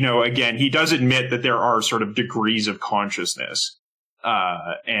 he does admit that there are sort of degrees of consciousness,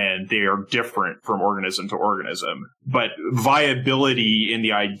 and they are different from organism to organism. But viability in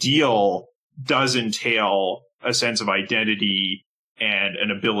the ideal does entail a sense of identity and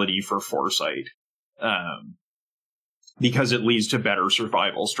an ability for foresight. Because it leads to better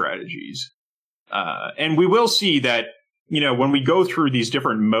survival strategies. And we will see that, when we go through these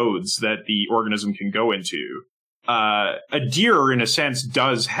different modes that the organism can go into, a deer, in a sense,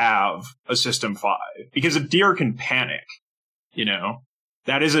 does have a System 5. Because a deer can panic,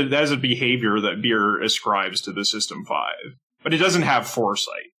 That is a behavior that beer ascribes to the System 5. But it doesn't have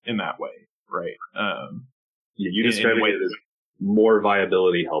foresight in that way, right? You describing it as more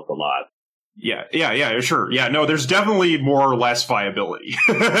viability helped a lot. Yeah, sure. Yeah, no, there's definitely more or less viability.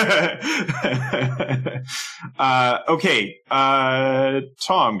 Okay,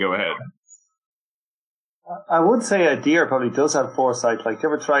 Tom, go ahead. I would say a deer probably does have foresight. Like, you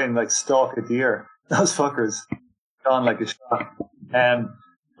ever try and stalk a deer? Those fuckers gone like a shot.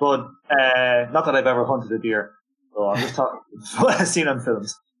 But not that I've ever hunted a deer. So I'm just talking what I've seen on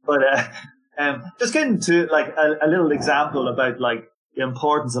films. But just getting to a little example about the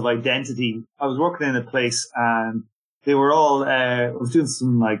importance of identity. I was working in a place and they were all, I was doing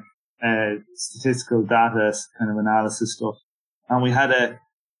some statistical data kind of analysis stuff. And we had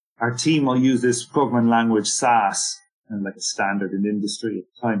our team will use this programming language SAS, and a standard in the industry at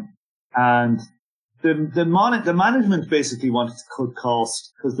the time. And the management basically wanted to cut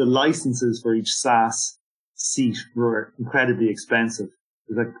costs because the licenses for each SAS seat were incredibly expensive.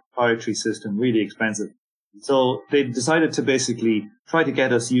 It was a proprietary system, really expensive. So they decided to basically try to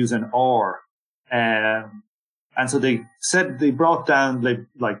get us using R. And so they brought down,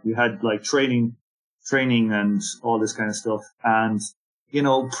 we had training and all this kind of stuff. And,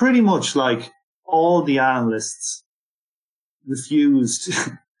 pretty much all the analysts refused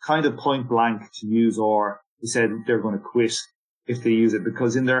kind of point blank to use R. They said they're going to quit if they use it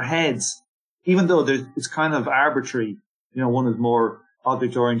because in their heads, even though it's kind of arbitrary, one is more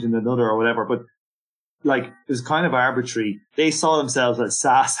object oriented than another or whatever, but it was kind of arbitrary. They saw themselves as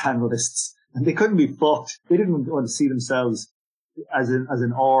SAS analysts, and they couldn't be fucked. They didn't want to see themselves as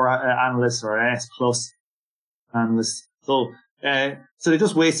an R analyst or an S plus analyst. So they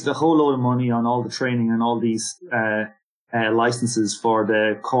just wasted a whole load of money on all the training and all these licenses for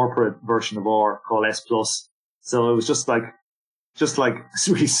the corporate version of R called S plus. So it was just a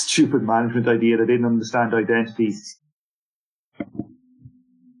really stupid management idea that didn't understand identity.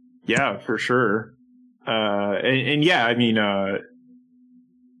 Yeah, for sure.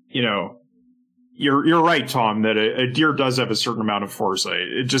 You're right, Tom, that a deer does have a certain amount of foresight.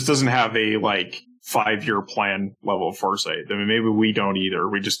 It just doesn't have a 5-year plan level of foresight. I mean, maybe we don't either.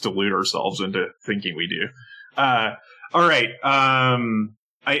 We just delude ourselves into thinking we do. All right.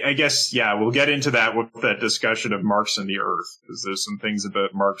 I guess, yeah, we'll get into that with that discussion of Marx and the Earth, because there's some things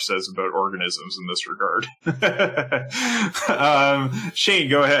about Marx says about organisms in this regard. Shane,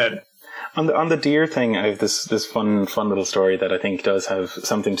 go ahead. On the deer thing, I have this fun little story that I think does have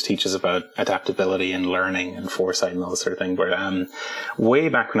something to teach us about adaptability and learning and foresight and all this sort of thing. Where way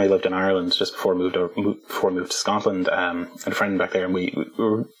back when I lived in Ireland, just before I moved to Scotland, I had a friend back there, and we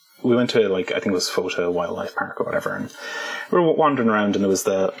went to, like, I think it was Fota Wildlife Park or whatever, and we were wandering around, and there was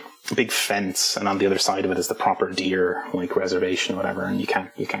the big fence, and on the other side of it is the proper deer, like, reservation or whatever, and you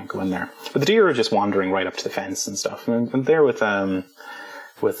can't go in there. But the deer are just wandering right up to the fence and stuff, and there with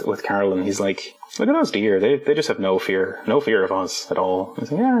Carol, and he's like, look at those deer, they just have no fear of us at all. I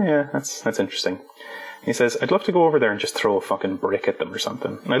was like, yeah, that's interesting. And he says, I'd love to go over there and just throw a fucking brick at them or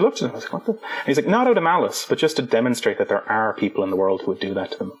something. And I looked at him, I was like, what the? And he's like, not out of malice, but just to demonstrate that there are people in the world who would do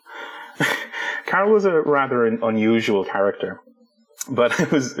that to them. Carol was a rather unusual character, but it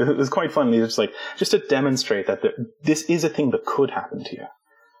was quite fun. He was just like, just to demonstrate that this is a thing that could happen to you.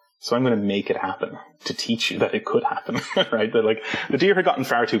 So I'm going to make it happen to teach you that it could happen, right? That, like, the deer had gotten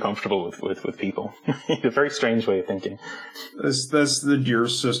far too comfortable with people. A very strange way of thinking. That's the deer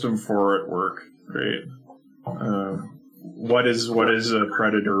system for at work, right? What is a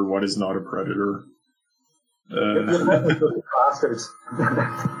predator? What is not a predator? Bastards.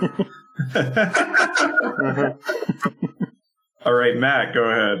 All right, Matt, go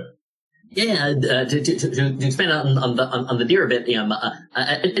ahead. Yeah, to expand on the deer a bit,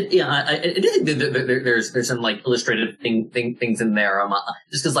 I do think that there's some, like, illustrated things in there,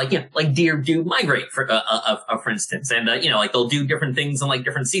 just because, like deer do migrate for instance, and like they'll do different things in, like,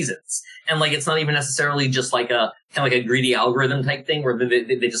 different seasons, and, like, it's not even necessarily just like a kind of like a greedy algorithm type thing where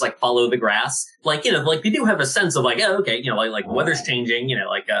they just, like, follow the grass, like, like they do have a sense of, like, oh, okay, like the weather's changing,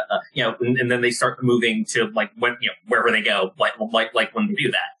 and then they start moving to, like, when, wherever they go, like when they do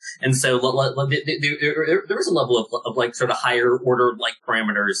that. And so there is a level of like sort of higher order, like,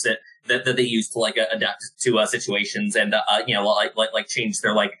 parameters that they use to, like, adapt to situations and like change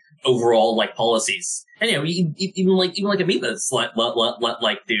their, like, overall, like, policies. And even like amoebas like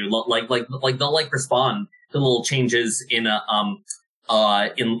they'll, like, respond to little changes in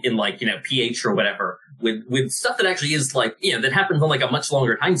like, pH or whatever with stuff that actually is, like, that happens on, like, a much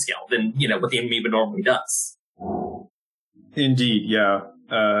longer time scale than what the amoeba normally does. Indeed, yeah.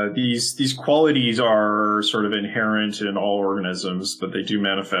 These qualities are sort of inherent in all organisms, but they do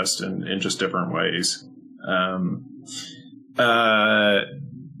manifest in just different ways.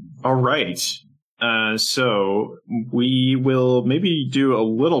 All right. So we will maybe do a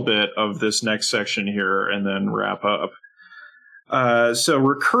little bit of this next section here and then wrap up. So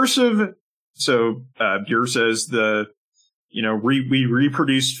recursive. So Buer says we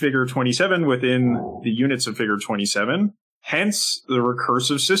reproduced figure 27 within the units of figure 27. Hence the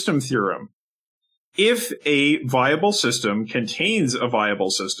recursive system theorem. If a viable system contains a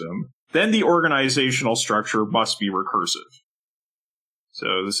viable system, then the organizational structure must be recursive.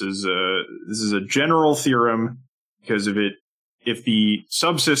 So this is a general theorem, because if the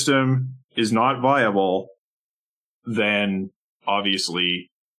subsystem is not viable, then obviously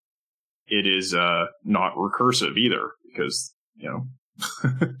it is not recursive either, because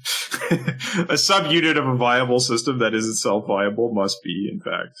a subunit of a viable system that is itself viable must be, in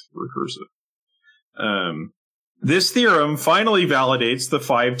fact, recursive. This theorem finally validates the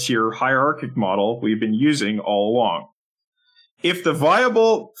 5-tier hierarchic model we've been using all along. If the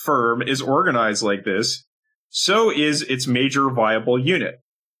viable firm is organized like this, so is its major viable unit.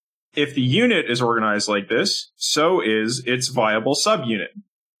 If the unit is organized like this, so is its viable subunit.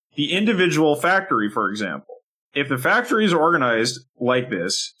 The individual factory, for example. If the factory is organized like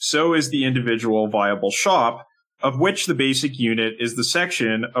this, so is the individual viable shop, of which the basic unit is the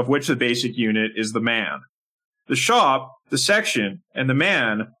section, of which the basic unit is the man. The shop, the section, and the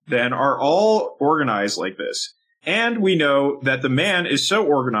man, then, are all organized like this. And we know that the man is so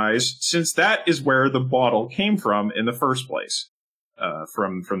organized since that is where the bottle came from in the first place,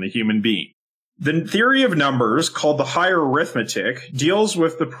 from the human being. The theory of numbers, called the higher arithmetic, deals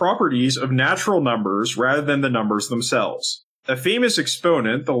with the properties of natural numbers rather than the numbers themselves. A famous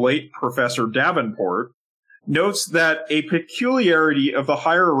exponent, the late Professor Davenport, notes that a peculiarity of the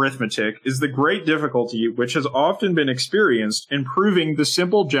higher arithmetic is the great difficulty which has often been experienced in proving the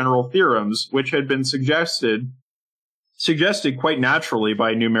simple general theorems which had been suggested quite naturally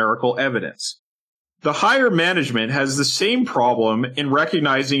by numerical evidence. The higher management has the same problem in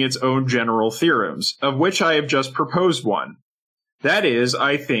recognizing its own general theorems, of which I have just proposed one. That is,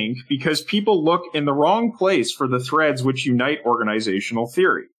 I think, because people look in the wrong place for the threads which unite organizational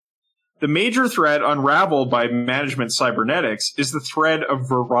theory. The major thread unraveled by management cybernetics is the thread of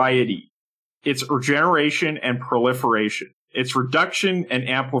variety, its regeneration and proliferation, its reduction and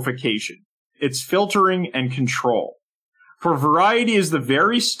amplification, its filtering and control. For variety is the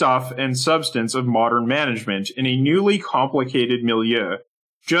very stuff and substance of modern management in a newly complicated milieu,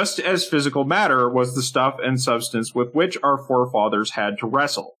 just as physical matter was the stuff and substance with which our forefathers had to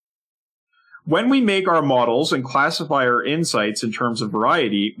wrestle. When we make our models and classify our insights in terms of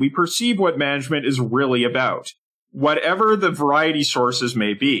variety, we perceive what management is really about, whatever the variety sources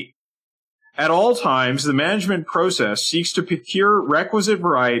may be. At all times, the management process seeks to procure requisite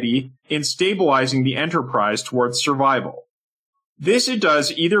variety in stabilizing the enterprise towards survival. This it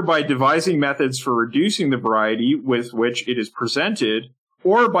does either by devising methods for reducing the variety with which it is presented,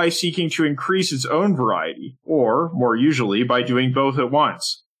 or by seeking to increase its own variety, or, more usually, by doing both at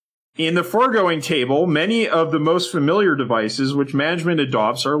once. In the foregoing table, many of the most familiar devices which management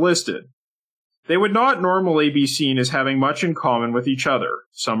adopts are listed. They would not normally be seen as having much in common with each other.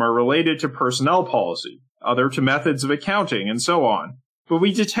 Some are related to personnel policy, other to methods of accounting, and so on. But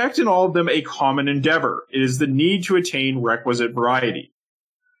we detect in all of them a common endeavor. It is the need to attain requisite variety.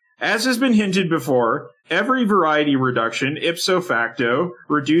 As has been hinted before, every variety reduction ipso facto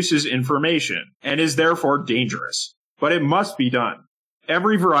reduces information, and is therefore dangerous. But it must be done.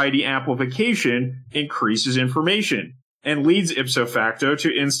 Every variety amplification increases information, and leads ipso facto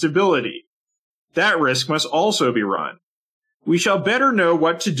to instability. That risk must also be run. We shall better know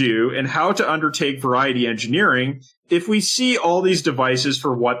what to do and how to undertake variety engineering if we see all these devices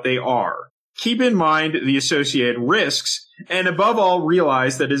for what they are. Keep in mind the associated risks, and above all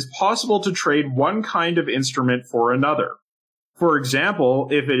realize that it is possible to trade one kind of instrument for another. For example,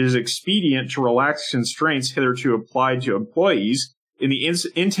 if it is expedient to relax constraints hitherto applied to employees in the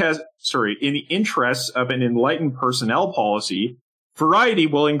interests of an enlightened personnel policy, variety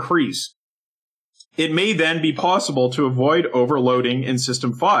will increase. It may then be possible to avoid overloading in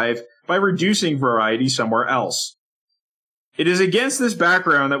System 5 by reducing variety somewhere else. It is against this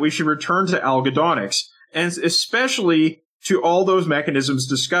background that we should return to algedonics, and especially to all those mechanisms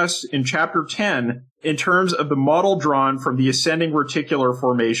discussed in Chapter 10 in terms of the model drawn from the ascending reticular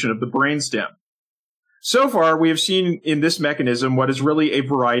formation of the brainstem. So far, we have seen in this mechanism what is really a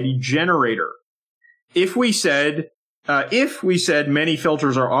variety generator. If we said many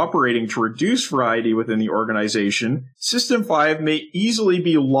filters are operating to reduce variety within the organization, System 5 may easily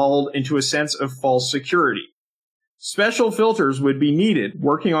be lulled into a sense of false security. Special filters would be needed,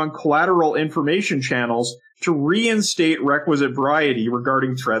 working on collateral information channels to reinstate requisite variety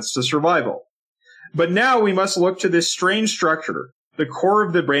regarding threats to survival. But now we must look to this strange structure, the core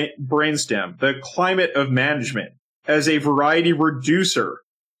of the brainstem, the climate of management, as a variety reducer.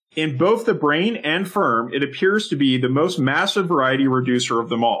 In both the brain and firm, it appears to be the most massive variety reducer of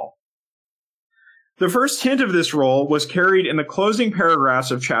them all. The first hint of this role was carried in the closing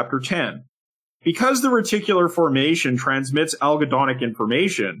paragraphs of Chapter 10. Because the reticular formation transmits algedonic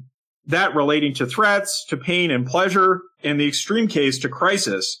information, that relating to threats, to pain and pleasure, in the extreme case to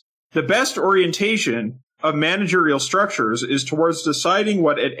crisis, the best orientation of managerial structures is towards deciding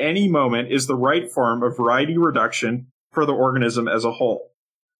what at any moment is the right form of variety reduction for the organism as a whole.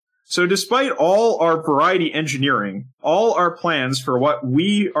 So despite all our variety engineering, all our plans for what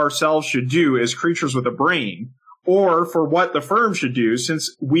we ourselves should do as creatures with a brain, or for what the firm should do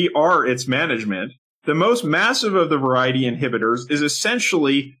since we are its management, the most massive of the variety inhibitors is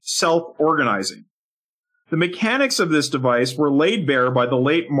essentially self-organizing. The mechanics of this device were laid bare by the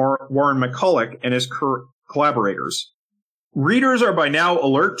late Warren McCulloch and his collaborators. Readers are by now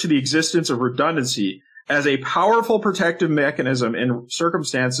alert to the existence of redundancy as a powerful protective mechanism in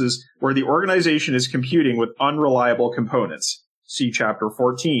circumstances where the organization is computing with unreliable components. See Chapter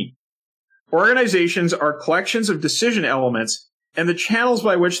 14. Organizations are collections of decision elements, and the channels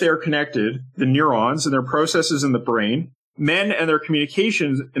by which they are connected, the neurons and their processes in the brain, men and their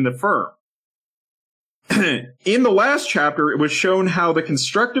communications in the firm. In the last chapter, it was shown how the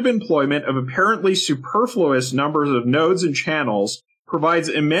constructive employment of apparently superfluous numbers of nodes and channels provides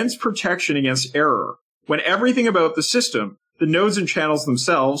immense protection against error, when everything about the system, the nodes and channels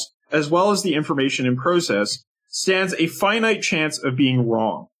themselves, as well as the information in process, stands a finite chance of being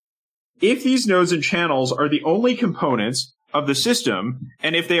wrong. If these nodes and channels are the only components of the system,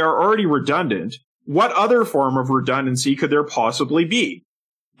 and if they are already redundant, what other form of redundancy could there possibly be?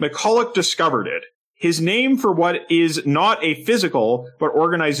 McCulloch discovered it. His name for what is not a physical but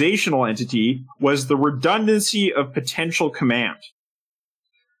organizational entity was the redundancy of potential command.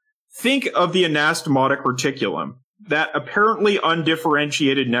 Think of the anastomotic reticulum, that apparently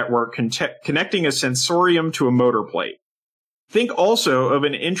undifferentiated network connecting a sensorium to a motor plate. Think also of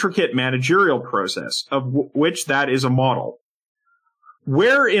an intricate managerial process, of which that is a model.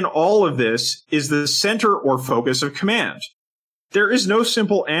 Where in all of this is the center or focus of command? There is no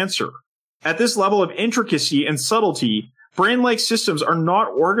simple answer. At this level of intricacy and subtlety, brain-like systems are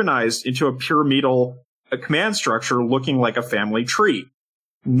not organized into a pyramidal command structure looking like a family tree.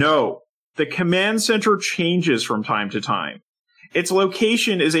 No, the command center changes from time to time. Its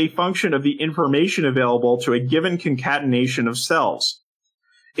location is a function of the information available to a given concatenation of cells.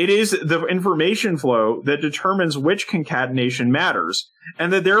 It is the information flow that determines which concatenation matters,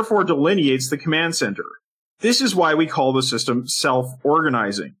 and that therefore delineates the command center. This is why we call the system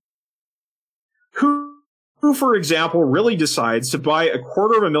self-organizing. Who, for example, really decides to buy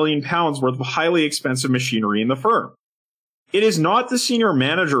 £250,000 worth of highly expensive machinery in the firm? It is not the senior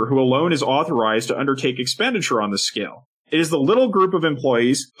manager who alone is authorized to undertake expenditure on this scale. It is the little group of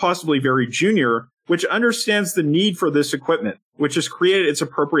employees, possibly very junior, which understands the need for this equipment, which has created its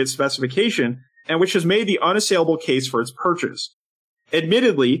appropriate specification, and which has made the unassailable case for its purchase.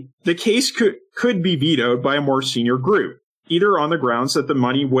 Admittedly, the case could be vetoed by a more senior group, either on the grounds that the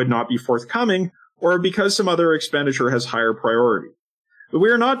money would not be forthcoming, or because some other expenditure has higher priority. But we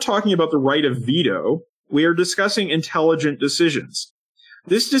are not talking about the right of veto. We are discussing intelligent decisions.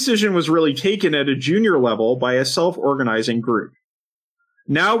 This decision was really taken at a junior level by a self-organizing group.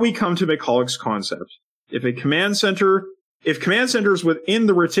 Now we come to McCulloch's concept. If command centers within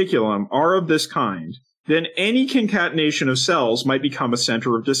the reticulum are of this kind, then any concatenation of cells might become a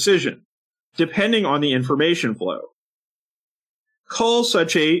center of decision, depending on the information flow. Call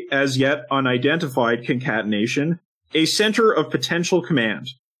such a, as yet unidentified concatenation, a center of potential command.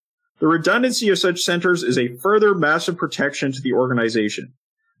 The redundancy of such centers is a further massive protection to the organization.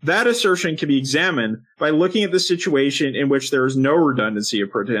 That assertion can be examined by looking at the situation in which there is no redundancy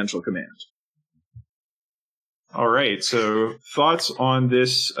of potential command. All right, so thoughts on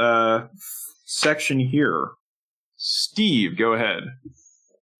this section here. Steve, go ahead.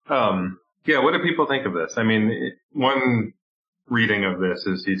 Yeah, what do people think of this? I mean, one reading of this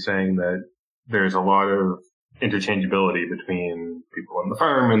is he's saying that there's a lot of interchangeability between people in the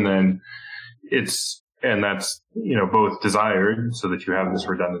firm, and then and that's, both desired so that you have this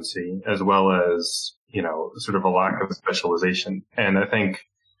redundancy, as well as, sort of a lack of specialization. And I think,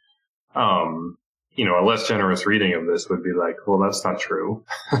 a less generous reading of this would be like, well, that's not true.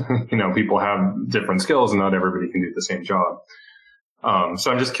 People have different skills and not everybody can do the same job.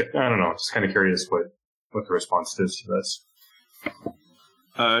 So I'm just kind of curious what the response is to this.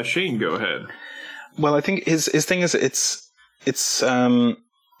 Shane, go ahead. Well, I think his thing is it's a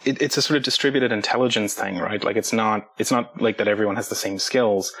sort of distributed intelligence thing, right? Like it's not like that everyone has the same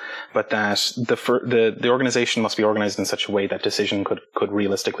skills, but that the organization must be organized in such a way that decision could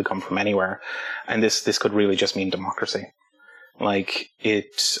realistically come from anywhere, and this could really just mean democracy. Like you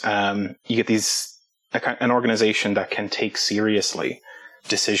get an organization that can take seriously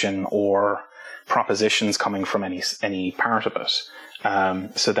decision or propositions coming from any part of it.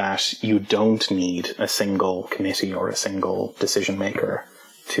 So that you don't need a single committee or a single decision maker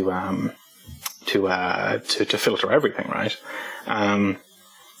to filter everything, right? I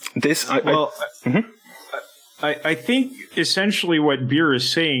think essentially what Beer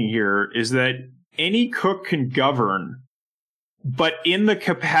is saying here is that any cook can govern, but in the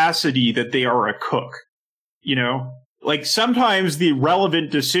capacity that they are a cook. Like sometimes the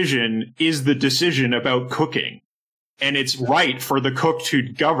relevant decision is the decision about cooking. And it's right for the cook to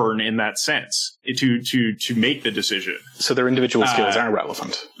govern in that sense, to make the decision. So their individual skills are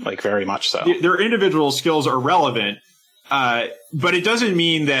relevant, like very much so. Their individual skills are relevant, but it doesn't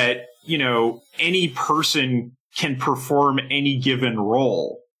mean that, any person can perform any given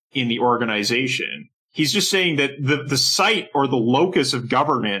role in the organization. He's just saying that the site or the locus of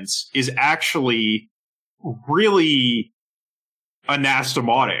governance is actually really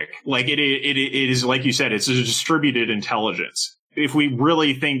anastomotic. Like it is, like you said, it's a distributed intelligence. If we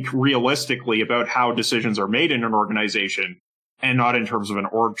really think realistically about how decisions are made in an organization and not in terms of an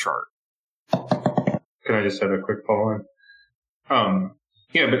org chart. Can I just have a quick follow-on?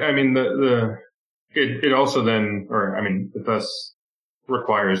 Yeah, but I mean, it also then, it thus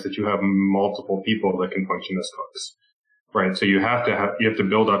requires that you have multiple people that can function as cooks, right? So you have to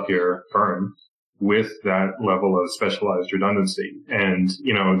build up your firm with that level of specialized redundancy. And,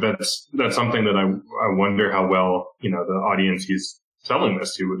 that's something that I wonder how well, the audience he's selling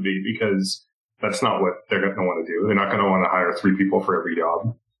this to would be, because that's not what they're going to want to do. They're not going to want to hire 3 people for every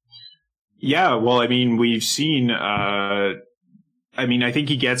job. Yeah, well, I mean, we've seen, I think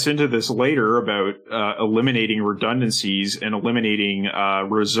he gets into this later about eliminating redundancies and eliminating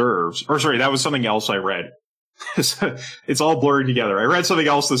reserves. Or sorry, that was something else I read. it's all blurred together. I read something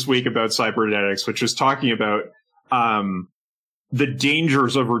else this week about cybernetics, which was talking about the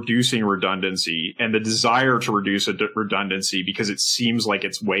dangers of reducing redundancy and the desire to reduce redundancy because it seems like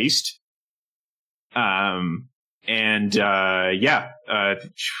it's waste. We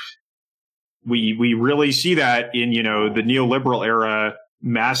really see that in, the neoliberal era,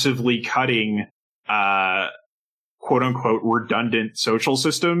 massively cutting, quote unquote, redundant social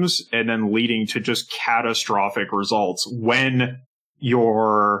systems and then leading to just catastrophic results when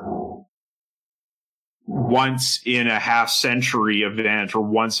your once in a half century event or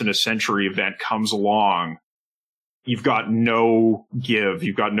once in a century event comes along. You've got no give.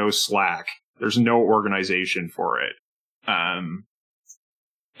 You've got no slack. There's no organization for it. And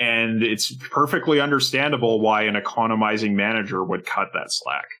it's perfectly understandable why an economizing manager would cut that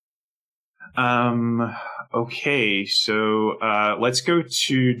slack. Okay, so let's go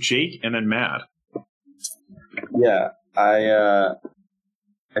to Jake and then Matt. Yeah, I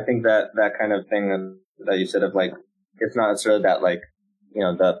think that kind of thing that you said of like, it's not necessarily that like,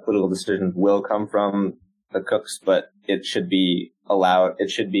 the political decisions will come from the cooks, but it should be allowed,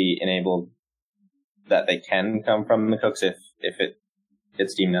 it should be enabled that they can come from the cooks if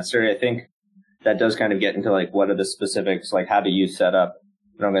it's deemed necessary. I think that does kind of get into like, what are the specifics, like how do you set up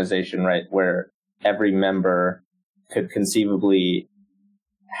an organization, right, where every member could conceivably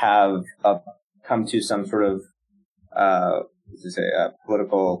have come to some sort of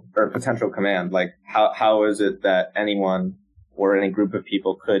political or potential command. Like how is it that anyone or any group of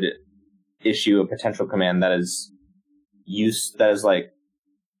people could issue a potential command that is like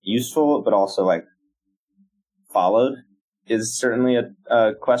useful but also like followed is certainly a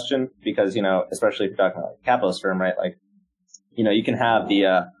question, because especially if you're talking about a capitalist firm, right, like you can have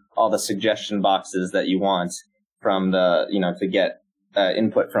the all the suggestion boxes that you want from the to get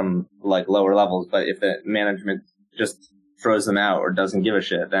input from like lower levels, but if the management just throws them out or doesn't give a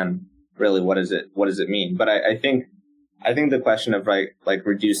shit, then really what does it mean? But I think the question of like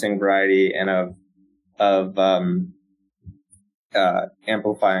reducing variety and of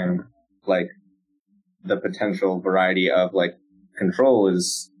amplifying like the potential variety of like control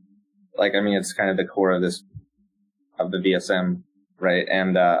is like, I mean, it's kind of the core of the VSM, right?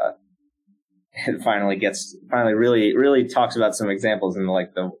 And it finally really talks about some examples in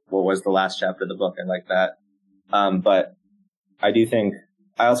like what was the last chapter of the book. I like that. But I do think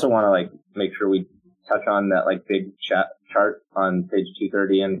I also want to like make sure we touch on that like big chart on page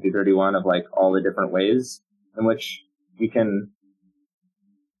 230 and 231 of like all the different ways in which you can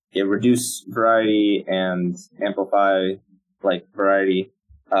reduce variety and amplify like variety.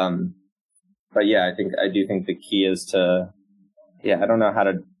 But yeah, I do think the key is to, I don't know how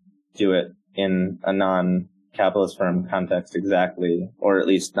to do it in a non-capitalist firm context exactly, or at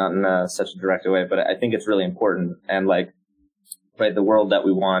least not in such a direct way, but I think it's really important. And like, right, the world that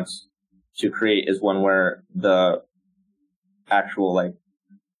we want to create is one where the actual like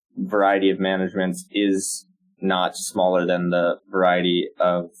variety of managements is not smaller than the variety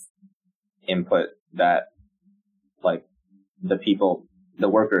of input that like the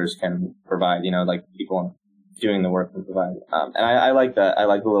workers can provide, like people doing the work can provide. And I like that. I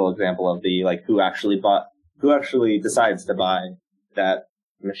like the little example of the like who actually decides to buy that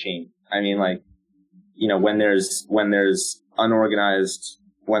machine. I mean, like, when there's unorganized,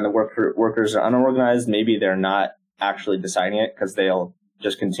 when the workers are unorganized, maybe they're not actually deciding it because they'll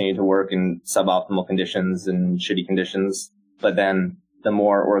just continue to work in suboptimal conditions and shitty conditions. But then the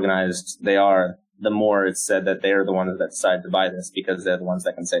more organized they are, the more it's said that they're the ones that decide to buy this, because they're the ones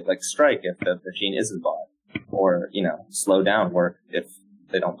that can say like strike if the machine isn't bought, or slow down work if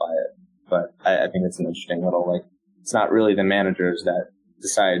they don't buy it. But I think it's an interesting little like, it's not really the managers that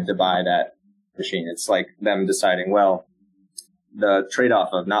decide to buy that machine. It's like them deciding, well, the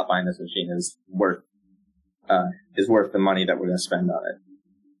trade-off of not buying this machine is worth the money that we're going to spend on it.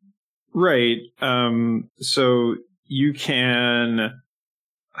 Right. So you can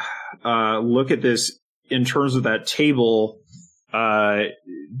look at this in terms of that table.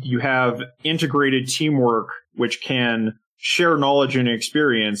 You have integrated teamwork, which can share knowledge and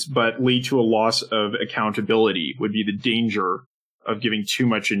experience, but lead to a loss of accountability, would be the danger of giving too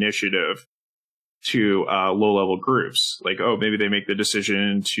much initiative to low-level groups. Like, maybe they make the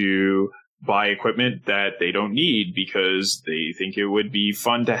decision to buy equipment that they don't need because they think it would be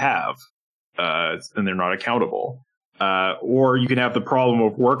fun to have, and they're not accountable. Or you can have the problem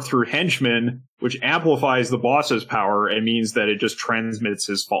of work through henchmen, which amplifies the boss's power and means that it just transmits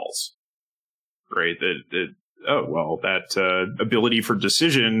his faults. Right? That ability for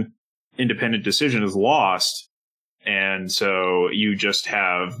independent decision is lost. And so you just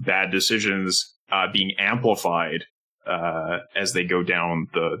have bad decisions being amplified as they go down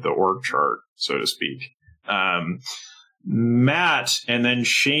the org chart, so to speak. Matt, and then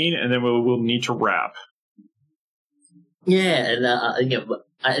Shane, and then we'll need to wrap. Yeah, and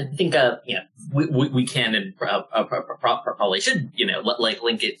I think we can and probably should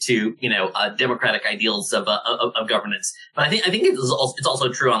link it to democratic ideals of governance. But I think it's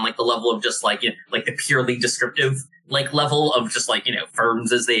also true on like the level of just like like the purely descriptive level of just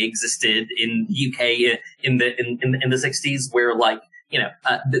firms as they existed in UK in the 60s, where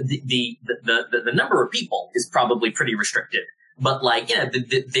the number of people is probably pretty restricted. But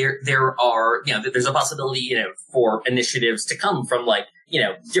there are there's a possibility for initiatives to come from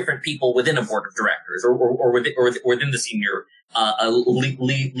different people within a board of directors or within the senior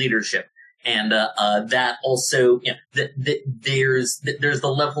leadership, and that also there's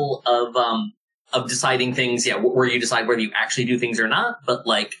the level of deciding things where you decide whether you actually do things or not. But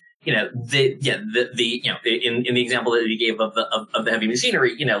in the example that you gave of the heavy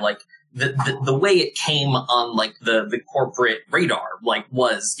machinery, the way it came on the corporate radar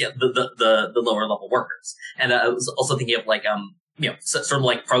was the lower level workers. And I was also thinking of sort of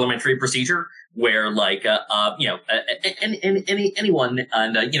like parliamentary procedure, where anyone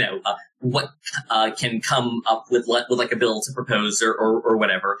and what can come up with a bill to propose or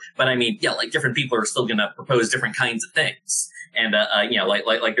whatever. But I mean, different people are still going to propose different kinds of things. And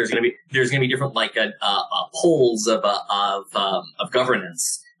there's going to be different poles of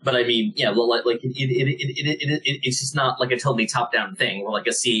governance. But I mean, it's just not like a totally top-down thing, where a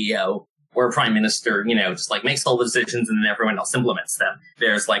CEO or a prime minister, just makes all the decisions and then everyone else implements them.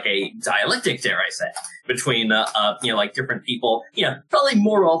 There's a dialectic, dare I say, between different people, probably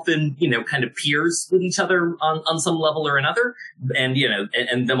more often, kind of peers with each other on some level or another, and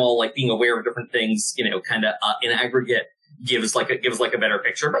and them all being aware of different things, kind of in aggregate gives a better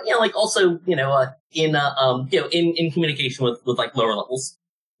picture. But also in communication with lower levels.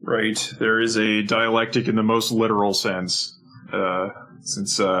 Right. There is a dialectic in the most literal sense,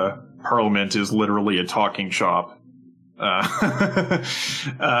 since Parliament is literally a talking shop.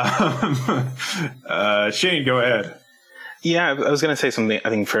 Shane, go ahead. Yeah, I was going to say something, I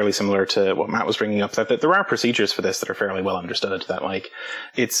think, fairly similar to what Matt was bringing up, that there are procedures for this that are fairly well understood, that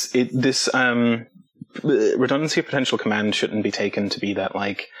this redundancy of potential command shouldn't be taken to be that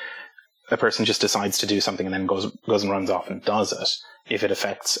a person just decides to do something and then goes and runs off and does it if it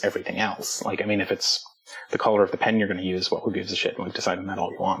affects everything else. If it's the color of the pen you're going to use, well, who gives a shit? We've decided that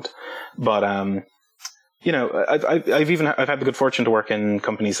all you want. But I've had the good fortune to work in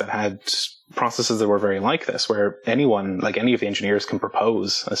companies that had processes that were very like this, where anyone, any of the engineers, can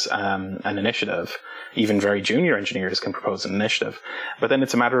propose an initiative. Even very junior engineers can propose an initiative. But then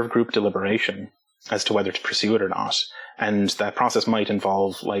it's a matter of group deliberation as to whether to pursue it or not. And that process might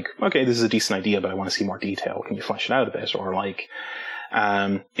involve okay, this is a decent idea, but I want to see more detail. Can you flesh it out a bit? Or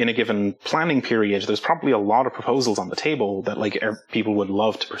in a given planning period, there's probably a lot of proposals on the table that people would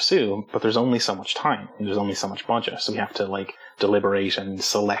love to pursue, but there's only so much time and there's only so much budget. So we have to deliberate and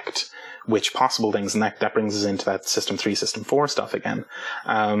select which possible things. And that brings us into that System 3, System 4 stuff again.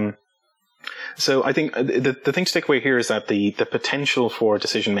 So I think the thing to take away here is that the potential for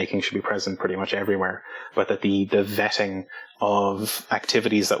decision making should be present pretty much everywhere, but that the vetting of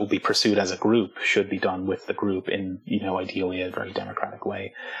activities that will be pursued as a group should be done with the group in ideally a very democratic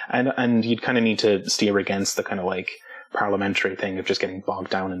way, and you'd kind of need to steer against the kind of parliamentary thing of just getting bogged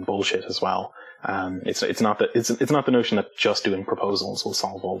down in bullshit as well. It's not the notion that just doing proposals will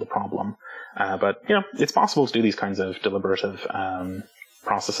solve all the problem, but it's possible to do these kinds of deliberative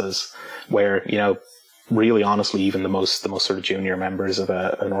processes where really honestly even the most sort of junior members of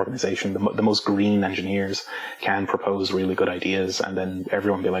an organization, the most green engineers, can propose really good ideas, and then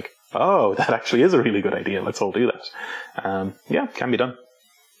everyone be like, oh, that actually is a really good idea, let's all do that. Can be done.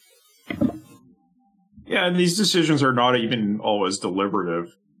 Yeah, and these decisions are not even always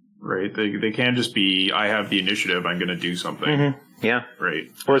deliberative, right? They can just be, I have the initiative, I'm going to do something. Mm-hmm. Yeah. Right.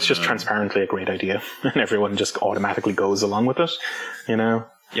 Or it's just transparently a great idea, and everyone just automatically goes along with it, Yeah.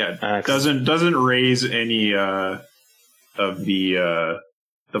 Doesn't raise any of the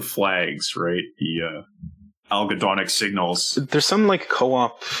flags, right? The algedonic signals. There's some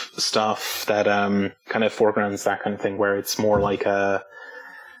co-op stuff that kind of foregrounds that kind of thing, where it's more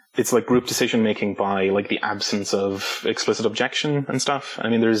it's like group decision making by the absence of explicit objection and stuff. I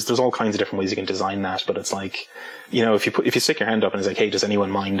mean, there's all kinds of different ways you can design that, but it's if you stick your hand up and it's hey, does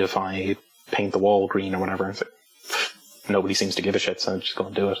anyone mind if I paint the wall green or whatever? It's nobody seems to give a shit, so just go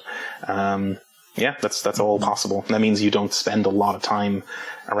and do it. That's all possible. That means you don't spend a lot of time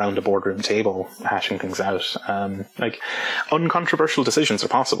around a boardroom table hashing things out. Uncontroversial decisions are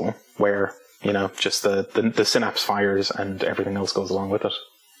possible, where just the synapse fires and everything else goes along with it.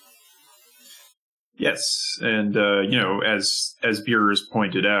 Yes, and as Beer has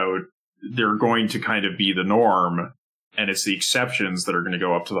pointed out, they're going to kind of be the norm, and it's the exceptions that are going to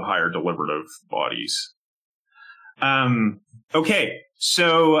go up to the higher deliberative bodies. Okay,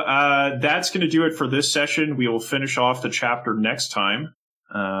 so that's going to do it for this session. We will finish off the chapter next time.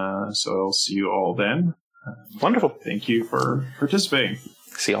 So I'll see you all then. Wonderful. Thank you for participating.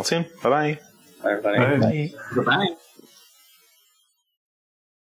 See y'all soon. Bye-bye. Bye, everybody. Bye. Bye. Goodbye.